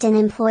 are often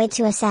employed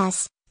to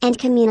assess, and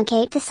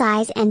communicate the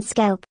size and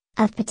scope,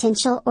 of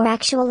potential or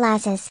actual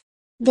losses.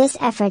 This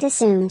effort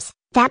assumes,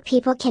 that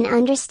people can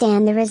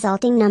understand the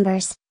resulting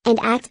numbers, and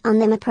act on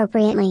them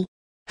appropriately.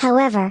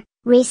 However,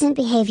 recent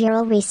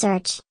behavioral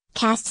research,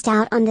 casts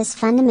doubt on this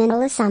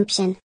fundamental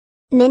assumption.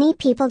 Many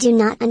people do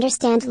not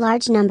understand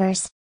large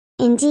numbers.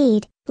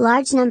 Indeed,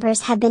 large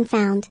numbers have been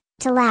found,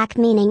 to lack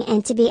meaning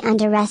and to be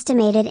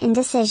underestimated in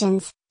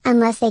decisions,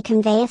 unless they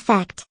convey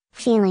affect,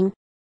 feeling.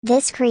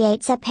 This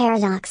creates a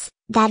paradox,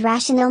 that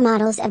rational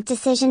models of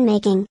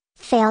decision-making,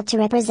 fail to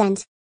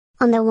represent.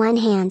 On the one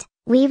hand,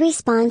 we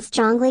respond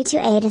strongly to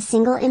aid a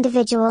single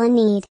individual in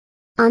need.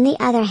 On the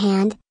other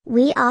hand,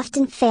 we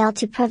often fail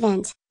to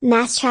prevent,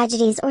 mass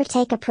tragedies or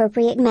take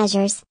appropriate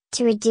measures,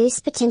 to reduce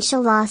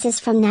potential losses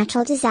from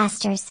natural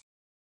disasters.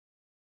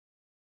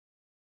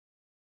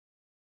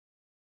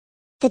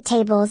 The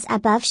tables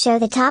above show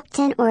the top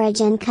 10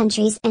 origin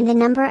countries and the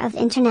number of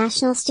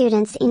international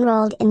students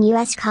enrolled in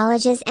U.S.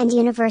 colleges and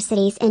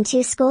universities in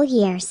 2 school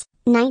years,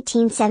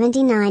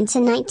 1979 to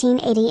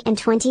 1980 and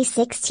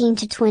 2016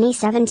 to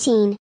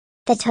 2017.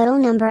 The total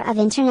number of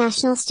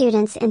international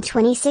students in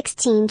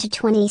 2016 to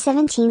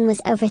 2017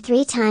 was over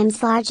 3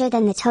 times larger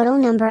than the total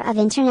number of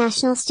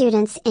international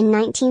students in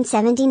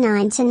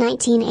 1979 to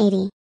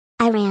 1980.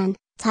 Iran,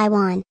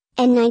 Taiwan,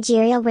 and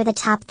Nigeria were the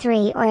top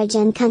 3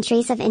 origin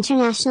countries of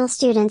international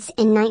students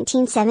in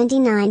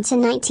 1979 to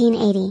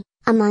 1980,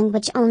 among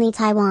which only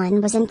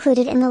Taiwan was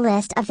included in the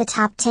list of the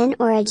top 10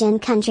 origin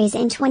countries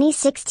in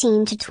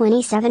 2016 to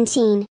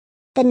 2017.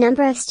 The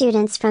number of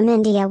students from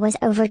India was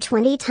over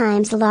 20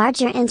 times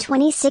larger in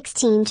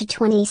 2016 to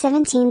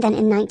 2017 than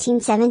in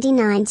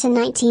 1979 to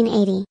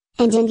 1980,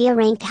 and India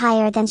ranked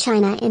higher than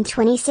China in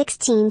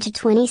 2016 to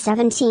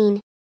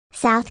 2017.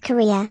 South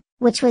Korea,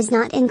 which was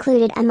not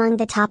included among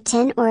the top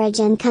 10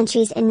 origin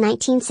countries in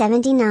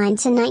 1979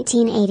 to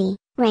 1980,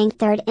 ranked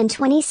 3rd in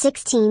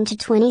 2016 to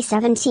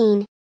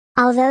 2017.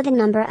 Although the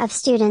number of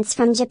students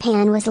from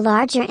Japan was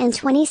larger in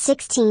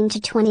 2016 to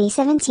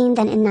 2017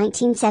 than in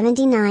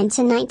 1979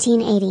 to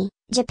 1980,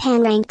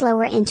 Japan ranked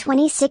lower in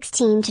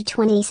 2016 to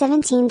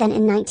 2017 than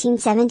in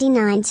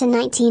 1979 to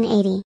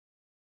 1980.